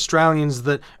other Australians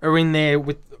that are in there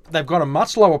they've got a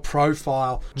much lower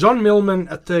profile. John Millman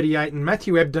at 38 and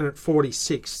Matthew Ebden at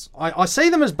 46. I see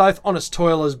them as both honest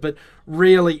toilers, but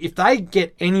really, if they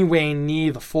get anywhere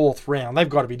near the fourth round, they've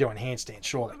got to be doing handstands,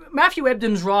 surely. Matthew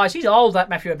Ebden's rise, he's old, that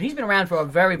Matthew Ebden. He's been around for a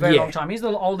very, very long time. He's the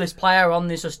oldest player on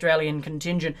this Australian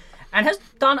contingent and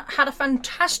had a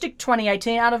fantastic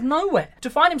 2018 out of nowhere. To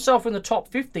find himself in the top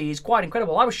 50 is quite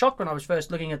incredible. I was shocked when I was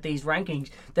first looking at these rankings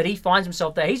that he finds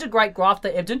himself there. He's a great grafter,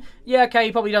 Ebden. Yeah, okay,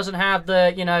 he probably doesn't have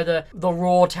the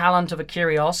raw talent of a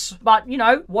Kyrgios, but,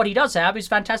 what he does have is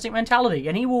fantastic mentality,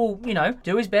 and he will,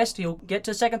 do his best. He'll get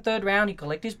to second, third round, he'll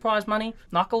collect his prize money,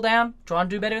 knuckle down, try and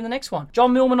do better in the next one.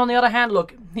 John Millman, on the other hand,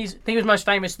 look, he was most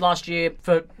famous last year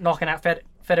for knocking out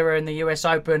Federer in the US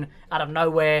Open out of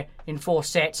nowhere in 4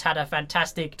 sets, had a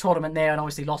fantastic tournament there, and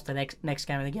obviously lost the next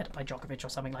game, and they get to play Djokovic or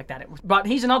something like that. But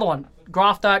he's another one.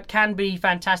 Grafter can be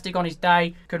fantastic on his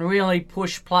day, can really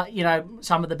push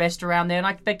some of the best around there, and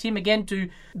I expect him again to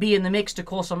be in the mix to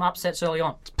cause some upsets early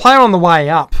on. Player on the way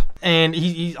up, and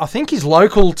I think he's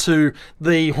local to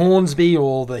the Hornsby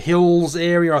or the Hills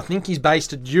area. I think he's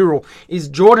based at Dural. Is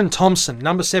Jordan Thompson,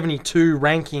 number 72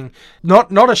 ranking.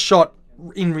 Not a shot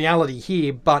in reality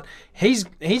here, but he's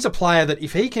a player that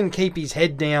if he can keep his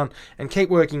head down and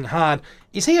keep working hard,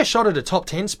 is he a shot at a top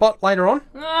 10 spot later on?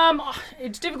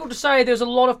 It's difficult to say. There's a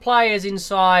lot of players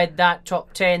inside that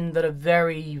top 10 that are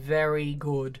very, very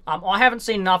good. I haven't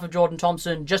seen enough of Jordan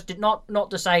Thompson.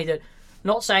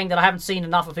 Not saying that I haven't seen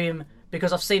enough of him,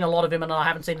 because I've seen a lot of him and I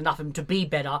haven't seen enough of him to be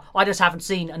better. I just haven't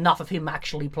seen enough of him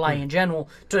actually play in general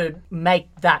to make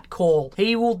that call.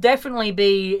 He will definitely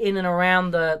be in and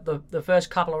around the first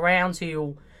couple of rounds.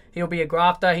 He'll be a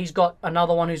grafter. He's got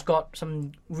another one who's got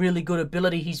some really good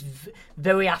ability. He's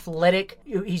very athletic.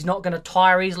 He's not going to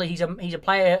tire easily. He's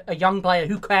a young player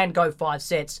who can go 5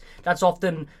 sets. That's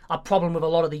often a problem with a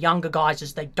lot of the younger guys,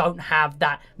 is they don't have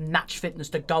that match fitness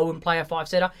to go and play a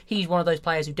 5-setter. He's one of those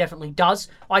players who definitely does.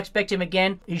 I expect him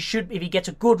again. He should, if he gets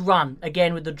a good run,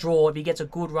 again with the draw, if he gets a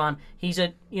good run, he's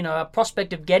a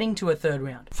prospect of getting to a third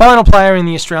round. Final player in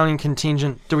the Australian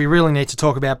contingent. Do we really need to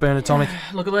talk about Bernard Tomic?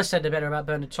 Look, less said the better about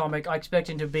Bernard Tomic. I expect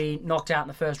him to be knocked out in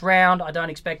the first round. I don't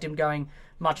expect him going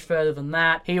much further than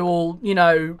that. He will,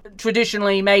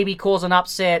 traditionally maybe cause an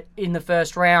upset in the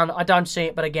first round. I don't see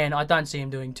it, but again, I don't see him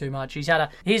doing too much. He's had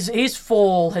his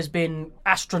fall has been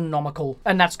astronomical,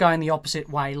 and that's going the opposite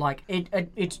way. Like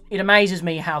it amazes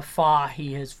me how far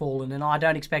he has fallen, and I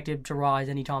don't expect him to rise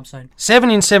anytime soon.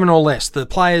 7 in 7 or less. The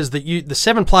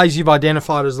 7 players you've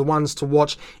identified as the ones to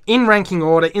watch in ranking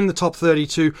order in the top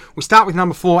 32. We start with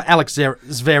number 4, Alex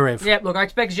Zverev. Yep. Look, I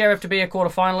expect Zverev to be a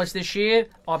quarterfinalist this year,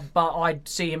 but I'd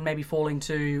see him maybe falling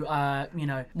to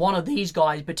one of these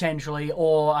guys potentially,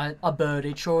 or a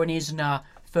Berdych or an Isner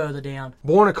further down.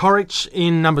 Borna Coric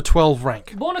in number 12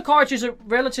 rank. Borna Coric is a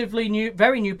relatively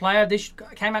very new player. This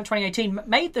came out in 2018,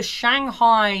 made the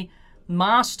Shanghai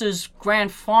Masters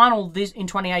Grand Final in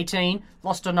 2018,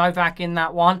 lost to Novak in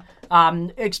that one.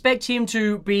 Expect him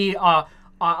to be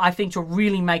I think to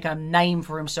really make a name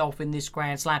for himself in this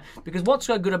Grand Slam, because what's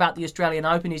so good about the Australian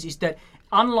Open is that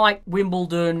unlike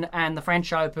Wimbledon and the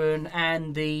French Open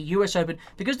and the US Open,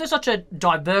 because there's such a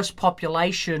diverse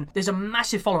population, there's a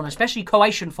massive following, especially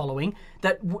Croatian following,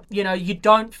 that you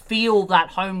don't feel that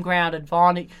home ground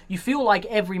advantage. You feel like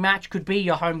every match could be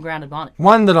your home ground advantage.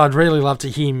 One that I'd really love to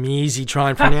hear Measy try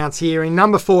and pronounce here in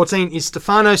number 14 is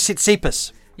Stefano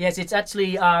Tsitsipas. Yes, it's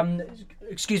actually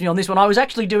excuse me on this one. I was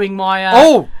actually doing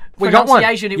my we got one.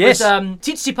 It was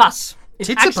Tsitsipas. It's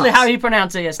actually how you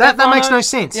pronounce it. Yes. That makes no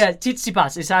sense. Yeah,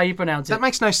 Tsitsipas is how you pronounce it. That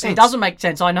makes no sense. It doesn't make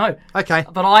sense, I know. Okay.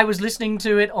 But I was listening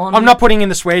to it on... I'm not putting in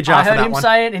the swear jar for that one. I heard him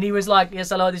say it, and he was like, yes,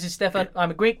 hello, this is Stefan.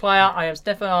 I'm a Greek player. I am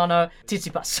Stefano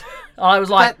Tsitsipas. I was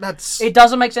like, it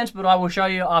doesn't make sense, but I will show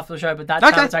you after the show, but that's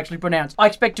how it's actually pronounced. I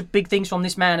expect big things from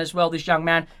this man as well. This young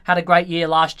man had a great year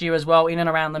last year as well, in and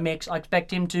around the mix. I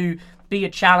expect him to be a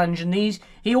challenge, and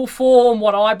he will form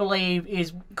what I believe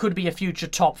could be a future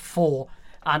top 4.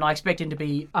 and I expect him to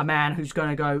be a man who's going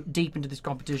to go deep into this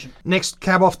competition. Next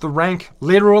cab off the rank,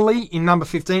 literally, in number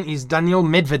 15 is Daniil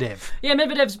Medvedev. Yeah,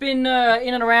 Medvedev's been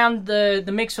in and around the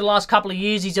mix for the last couple of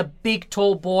years. He's a big,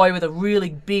 tall boy with a really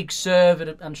big serve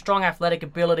and strong athletic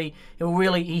ability.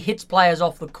 He hits players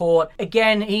off the court.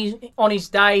 Again, on his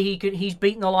day, he's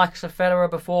beaten the likes of Federer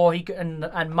before.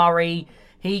 And Murray.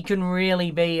 He can really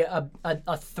be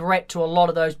a threat to a lot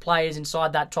of those players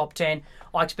inside that top 10.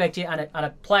 I expect it, and a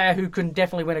player who can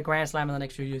definitely win a Grand Slam in the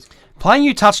next few years. Playing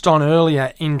you touched on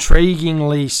earlier,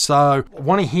 intriguingly so. I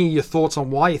want to hear your thoughts on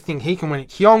why you think he can win it.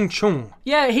 Hyung Chung.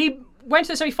 Yeah, he went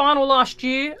to the semi-final last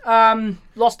year,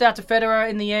 lost out to Federer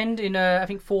in the end in, I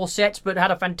think, 4 sets, but had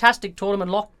a fantastic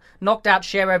tournament, knocked out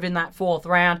Sherev in that 4th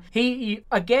round. I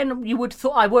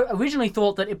originally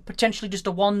thought that it potentially just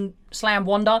a one slam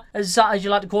wonder, as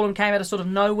you like to call him, came out of sort of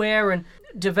nowhere and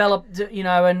developed,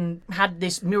 and had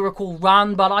this miracle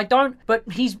run. But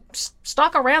he's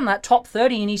stuck around that top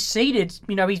 30 and he's seeded.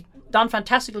 He's done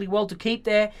fantastically well to keep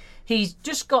there. He's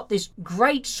just got this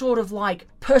great sort of like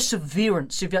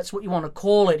perseverance, if that's what you want to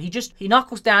call it. He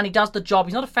knuckles down, he does the job.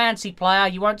 He's not a fancy player.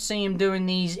 You won't see him doing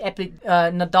these epic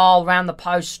Nadal round the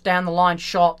post, down the line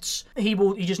shots. He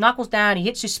just knuckles down, he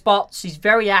hits his spots, he's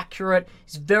very accurate,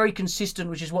 he's very consistent,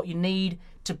 which is what you need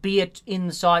to be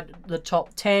inside the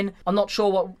top 10. I'm not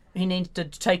sure what he needs to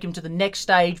take him to the next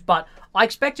stage, but I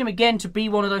expect him again to be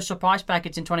one of those surprise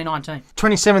packets in 2019.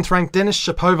 27th ranked Denis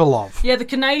Shapovalov. Yeah, the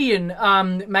Canadian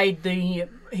made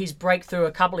his breakthrough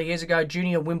a couple of years ago,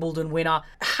 junior Wimbledon winner.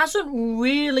 Hasn't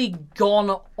really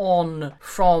gone on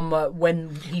from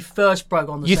when he first broke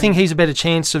on the scene. You think he's a better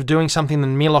chance of doing something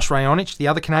than Milos Raonic, the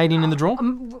other Canadian in the draw?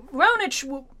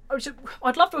 Raonic,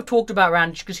 I'd love to have talked about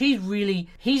Raonic because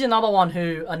he's another one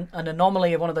who, an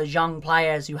anomaly of one of those young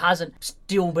players who hasn't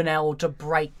still been able to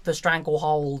break the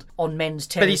stranglehold on men's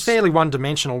tennis. But he's fairly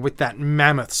one-dimensional with that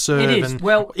mammoth serve. It is. And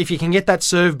well, if you can get that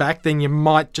serve back, then you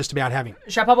might just about have him.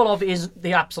 Shapovalov is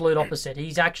the absolute opposite.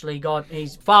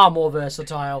 He's far more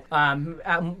versatile.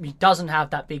 He doesn't have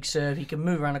that big serve. He can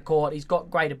move around the court. He's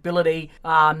got great ability.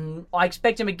 I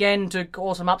expect him again to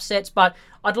cause some upsets, but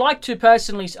I'd like to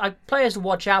personally, players to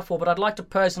watch out for, but I'd like to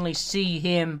personally see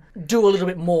him do a little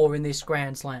bit more in this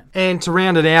Grand Slam. And to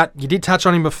round it out, you did touch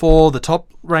on him before, the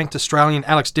top-ranked Australian,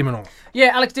 Alex de Minaur. Yeah,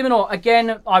 Alex de Minaur,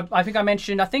 again, I think I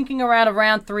mentioned, around a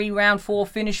round 3, round 4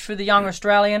 finish for the young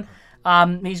Australian.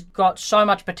 He's got so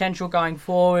much potential going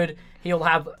forward. He'll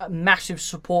have massive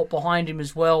support behind him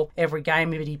as well every game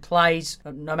that he plays,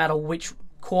 no matter which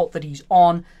court that he's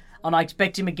on. And I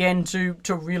expect him again to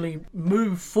really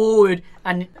move forward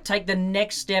and take the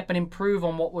next step and improve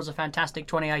on what was a fantastic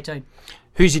 2018.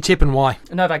 Who's your tip and why?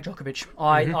 Novak Djokovic.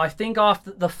 I think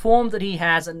after the form that he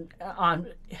has, and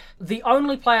the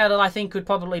only player that I think could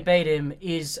probably beat him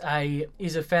is a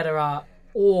Federer,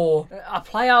 or a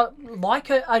player like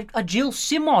a Gilles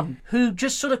Simon, who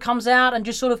just sort of comes out and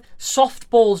just sort of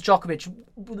softballs Djokovic.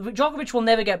 Djokovic will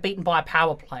never get beaten by a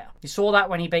power player. You saw that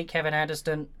when he beat Kevin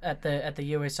Anderson at the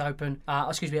US Open,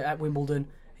 at Wimbledon.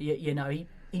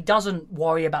 He doesn't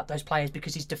worry about those players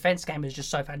because his defense game is just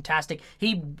so fantastic.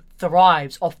 He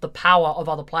thrives off the power of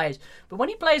other players. But when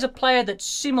he plays a player that's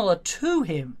similar to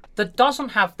him, that doesn't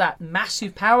have that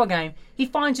massive power game, he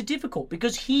finds it difficult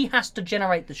because he has to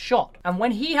generate the shot. And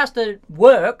when he has to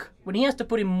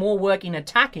put in more work in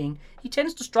attacking, he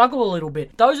tends to struggle a little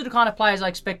bit. Those are the kind of players I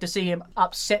expect to see him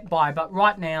upset by. But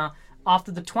right now,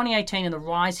 after the 2018 and the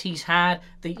rise he's had,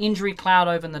 the injury cloud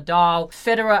over Nadal,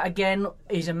 Federer, again,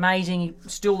 is amazing.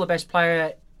 Still the best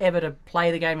player ever to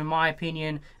play the game, in my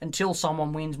opinion, until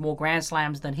someone wins more Grand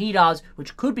Slams than he does,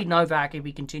 which could be Novak if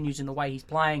he continues in the way he's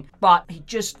playing. But he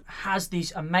just has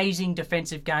this amazing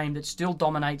defensive game that still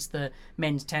dominates the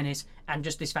men's tennis, and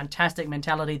just this fantastic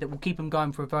mentality that will keep him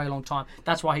going for a very long time.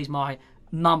 That's why he's my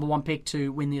number 1 pick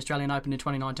to win the Australian Open in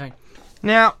 2019.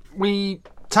 Now, we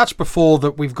touched before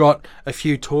that we've got a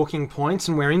few talking points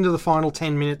and we're into the final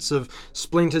 10 minutes of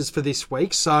Splinters for this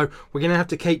week, so we're going to have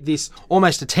to keep this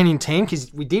almost a 10 in 10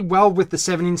 because we did well with the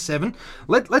 7 in 7.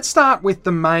 Let's start with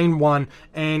the main one,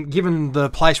 and given the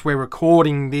place we're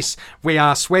recording this, we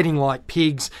are sweating like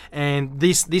pigs, and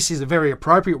this is a very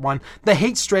appropriate one. The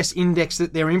heat stress index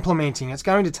that they're implementing, it's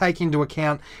going to take into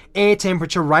account air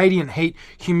temperature, radiant heat,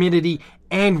 humidity,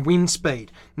 and wind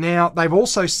speed. Now, they've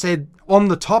also said on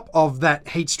the top of that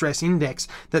heat stress index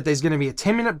that there's going to be a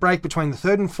 10-minute break between the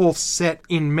third and fourth set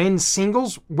in men's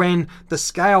singles when the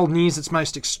scale nears its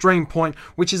most extreme point,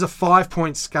 which is a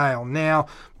 5-point scale. Now,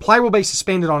 play will be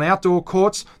suspended on outdoor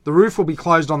courts. The roof will be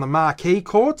closed on the marquee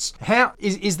courts. How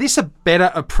is this a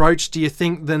better approach, do you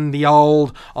think, than the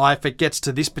old, if it gets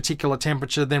to this particular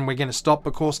temperature, then we're going to stop?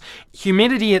 Because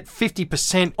humidity at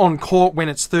 50% on court when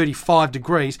it's 35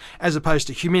 degrees, as opposed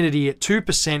to humidity at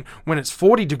 2% when it's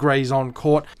 40 degrees on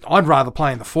court, I'd rather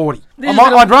play in the 40.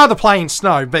 I'd rather play in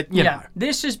snow, but you know.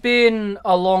 This has been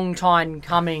a long time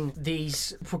coming,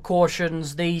 these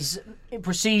precautions, these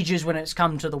procedures when it's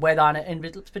come to the weather, and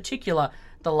in particular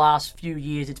the last few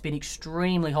years it's been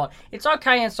extremely hot. It's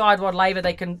okay inside Rod Laver,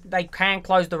 they can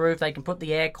close the roof, they can put the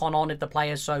aircon on if the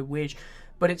players so wish,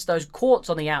 but it's those courts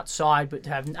on the outside but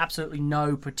have absolutely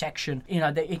no protection. You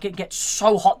know, it gets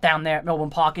so hot down there at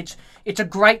Melbourne Park. It's a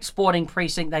great sporting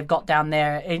precinct they've got down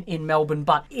there in Melbourne,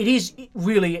 but it is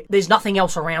really, there's nothing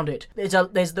else around it. There's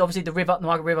obviously the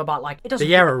Niagara River, but like it doesn't.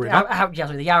 The Yarra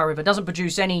River. The Yarra River doesn't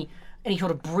produce any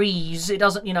sort of breeze. It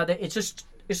doesn't,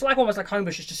 it's like almost like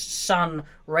Homebush. It's just sun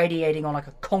radiating on like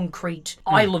a concrete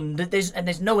island.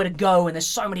 There's nowhere to go, and there's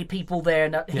so many people there,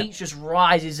 and the heat just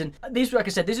rises. And this, like I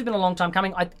said, this has been a long time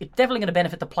coming. It's definitely going to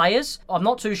benefit the players. I'm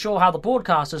not too sure how the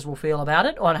broadcasters will feel about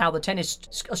it, or how the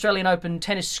Australian Open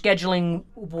tennis scheduling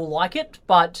will like it,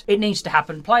 but it needs to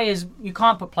happen. Players, you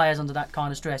can't put players under that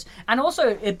kind of stress. And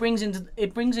also, it brings in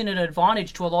an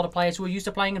advantage to a lot of players who are used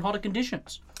to playing in hotter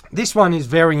conditions. This one is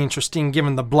very interesting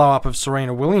given the blow-up of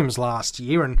Serena Williams last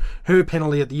year and her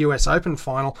penalty at the US Open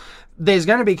final. There's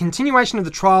going to be a continuation of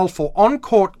the trial for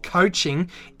on-court coaching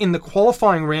in the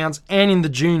qualifying rounds and in the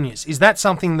juniors. Is that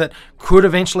something that could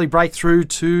eventually break through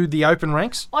to the Open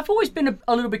ranks? I've always been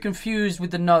a little bit confused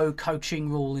with the no coaching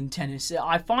rule in tennis.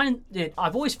 I've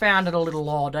always found it a little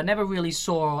odd. I never really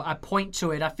saw a point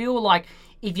to it. I feel like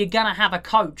if you're going to have a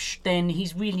coach, then he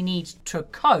really needs to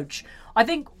coach. I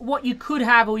think what you could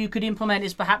have or you could implement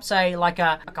is perhaps a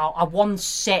one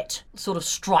set sort of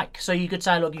strike. So you could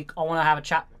say, look, I want to have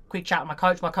a quick chat with my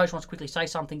coach. My coach wants to quickly say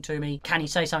something to me. Can he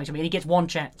say something to me? And he gets one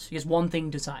chance. He has one thing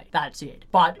to say. That's it.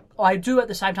 But I do at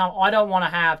the same time, I don't want to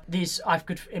have this. I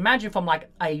could imagine from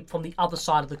the other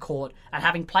side of the court, and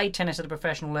having played tennis at a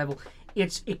professional level,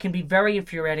 it can be very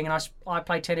infuriating, and I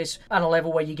play tennis at a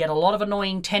level where you get a lot of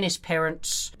annoying tennis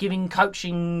parents giving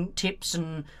coaching tips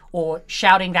or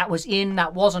shouting that was in,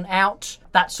 that wasn't out,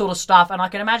 that sort of stuff. And I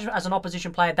can imagine as an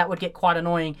opposition player that would get quite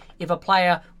annoying if a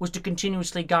player was to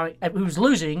continuously go, who was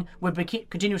losing, would be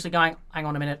continuously going, hang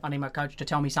on a minute, I need my coach to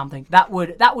tell me something. That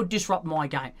would disrupt my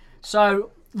game.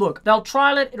 So look, they'll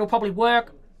trial it, it'll probably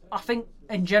work. I think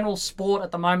in general sport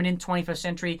at the moment in 21st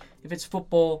century, if it's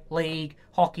football, league,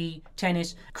 hockey,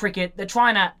 tennis, cricket, they're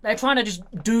trying to just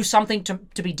do something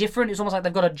to be different. It's almost like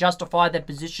they've got to justify their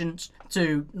positions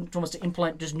to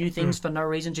implement just new things for no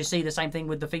reason. You see the same thing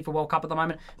with the FIFA World Cup at the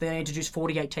moment. They introduced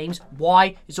 48 teams.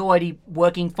 Why? It's already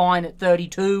working fine at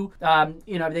 32.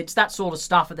 It's that sort of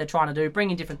stuff that they're trying to do,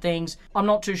 bring in different things. I'm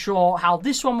not too sure how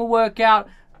this one will work out,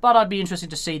 but I'd be interested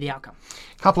to see the outcome.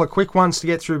 A couple of quick ones to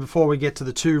get through before we get to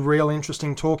the two real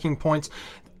interesting talking points.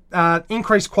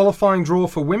 Increased qualifying draw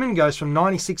for women goes from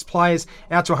 96 players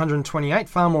out to 128,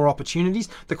 far more opportunities.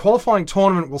 The qualifying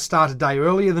tournament will start a day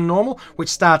earlier than normal, which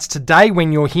starts today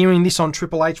when you're hearing this on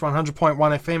Triple H 100.1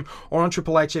 FM or on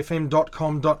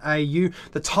triplehfm.com.au.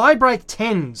 The tiebreak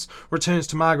 10s returns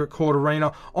to Margaret Court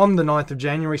Arena on the 9th of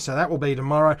January, so that will be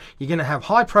tomorrow. You're going to have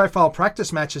high-profile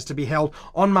practice matches to be held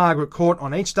on Margaret Court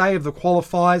on each day of the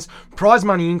qualifiers. Prize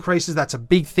money increases, that's a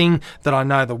big thing that I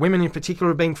know the women in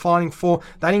particular have been fighting for.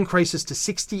 That increases to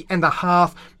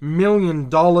 $60.5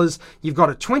 million. You've got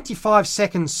a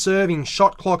 25-second serving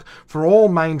shot clock for all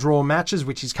main draw matches,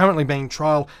 which is currently being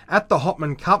trialled at the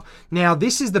Hopman Cup. Now,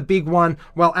 this is the big one.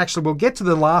 Well, actually, we'll get to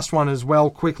the last one as well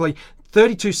quickly.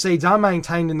 32 seeds are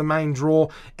maintained in the main draw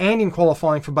and in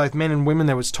qualifying for both men and women.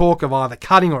 There was talk of either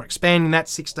cutting or expanding that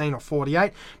 16 or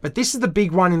 48. But this is the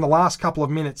big one in the last couple of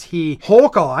minutes here.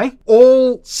 Hawkeye,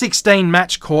 all 16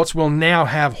 match courts will now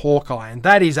have Hawkeye. And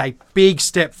that is a big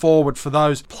step forward for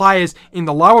those players in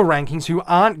the lower rankings who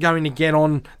aren't going to get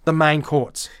on the main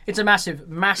courts. It's a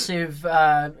massive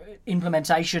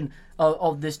implementation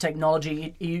of this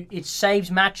technology. It saves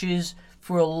matches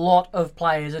for a lot of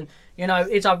players. And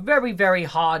it's a very, very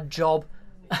hard job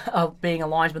of being a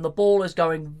linesman. The ball is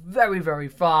going very, very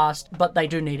fast, but they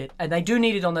do need it. And they do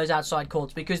need it on those outside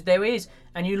courts because there is,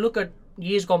 and you look at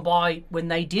years gone by when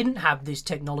they didn't have this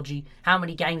technology, how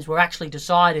many games were actually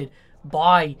decided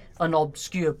by an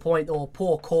obscure point or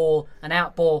poor call, an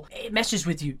out ball, it messes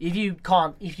with you if you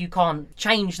can't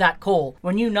change that call.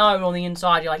 When you know on the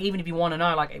inside, you're like, even if you want to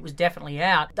know, like, it was definitely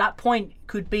out, that point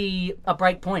could be a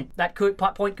break point. That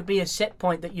point could be a set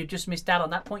point that you just missed out on.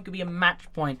 That point could be a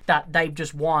match point that they've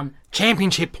just won.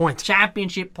 Championship point.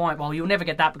 Well, you'll never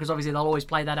get that because obviously they'll always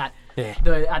play that at Yeah.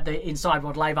 the inside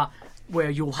rod laver, where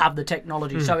you'll have the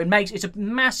technology. So it's a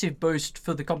massive boost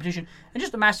for the competition, and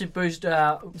just a massive boost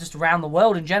just around the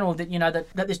world in general, that, you know,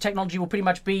 that this technology will pretty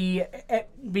much be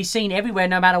seen everywhere,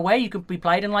 no matter where you could be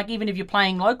played. And like, even if you're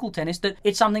playing local tennis, that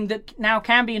it's something that now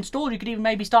can be installed. You could even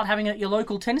maybe start having it at your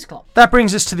local tennis club. That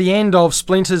brings us to the end of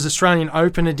Splinter's Australian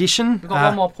Open edition. We've got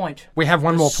one more point. We have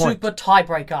one more point. Super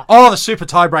tiebreaker. Oh, the super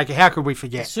tiebreaker. How could we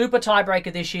forget? Super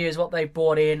tiebreaker this year is what they've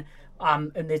brought in.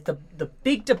 And there's the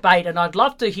big debate, and I'd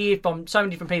love to hear from so many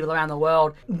different people around the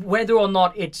world whether or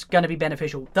not it's going to be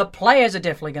beneficial. The players are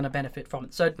definitely going to benefit from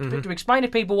it. So to explain to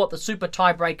people what the super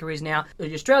tiebreaker is now,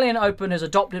 the Australian Open has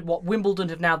adopted what Wimbledon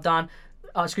have now done.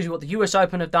 What the US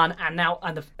Open have done,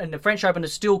 and the French Open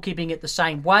is still keeping it the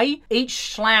same way.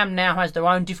 Each slam now has their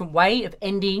own different way of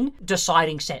ending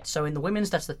deciding sets. So in the women's,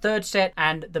 that's the 3rd set,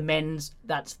 and the men's,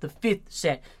 that's the 5th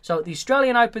set. So at the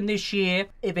Australian Open this year,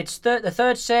 if it's the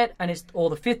 3rd set or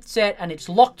the 5th set, and it's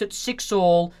locked at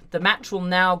 6-all, the match will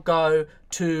now go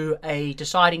to a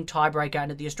deciding tiebreaker.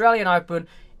 And at the Australian Open,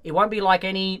 it won't be like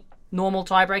any normal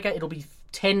tiebreaker. It'll be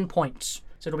 10 points.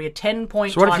 So it'll be a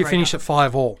 10-point. So what if you finish at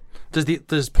 5-all?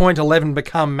 Does point 11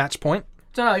 become match point?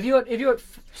 So no, if you're at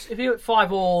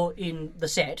 5-all in the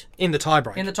set, in the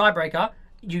tiebreaker,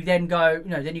 you then go,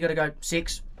 then you got to go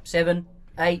 6, 7,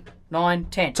 8, 9,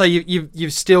 10. So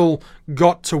you've still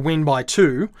got to win by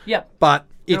 2. Yep. But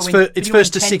it's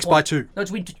first to 6 by 2. No,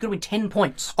 it's got to win 10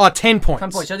 points. Oh, 10 points.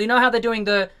 10 points. So you know how they're doing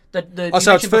the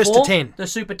so it's first to 10. The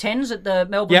Super 10s at the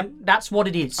Melbourne. Yep. That's what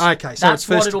it is. Okay, so that's it's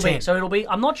first what it'll to 10. be. So it'll be.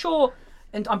 I'm not sure.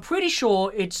 And I'm pretty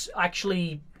sure it's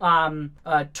actually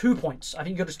 2 points. I think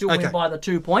you've got to still win by the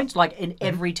 2 points, like in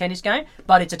every tennis game,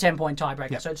 but it's a 10-point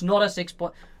tiebreaker. Yep. So it's not a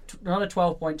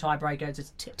 12-point tiebreaker, it's a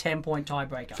 10-point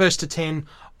tiebreaker. First to 10,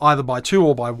 either by 2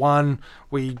 or by 1.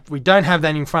 We don't have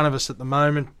that in front of us at the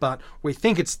moment, but we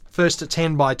think it's first to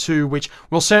 10 by 2, which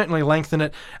will certainly lengthen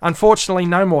it. Unfortunately,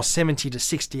 no more 70 to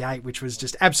 68, which was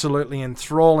just absolutely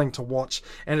enthralling to watch.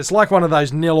 And it's like one of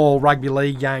those 0-all rugby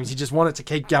league games. You just want it to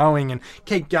keep going,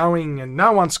 and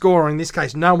no one score, or in this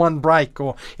case, no one break,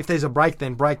 or if there's a break,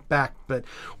 then break back. But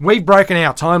we've broken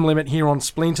our time limit here on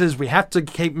Splinters. We have to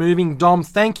keep moving. Dom,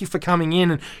 thank you for coming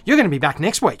in, and you're going to be back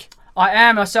next week. I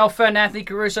am. Myself and Anthony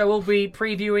Caruso will be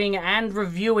previewing and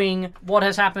reviewing what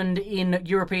has happened in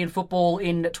European football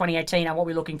in 2018 and what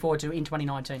we're looking forward to in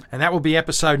 2019. And that will be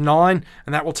episode 9,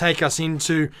 and that will take us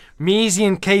into Mearsy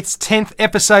and Keith's 10th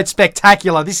episode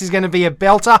spectacular. This is going to be a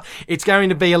belter. It's going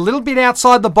to be a little bit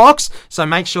outside the box, so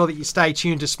make sure that you stay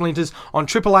tuned to Splinters on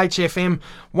Triple H FM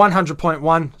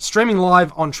 100.1, streaming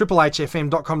live on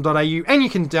triplehfm.com.au, and you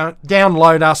can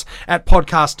download us at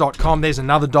podcast.com. There's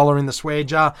another $1 in the swear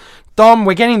jar. Dom,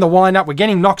 we're getting the wind up. We're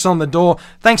getting knocks on the door.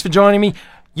 Thanks for joining me.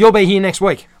 You'll be here next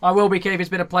week. I will be, Keith. It's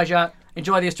been a pleasure.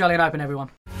 Enjoy the Australian Open, everyone.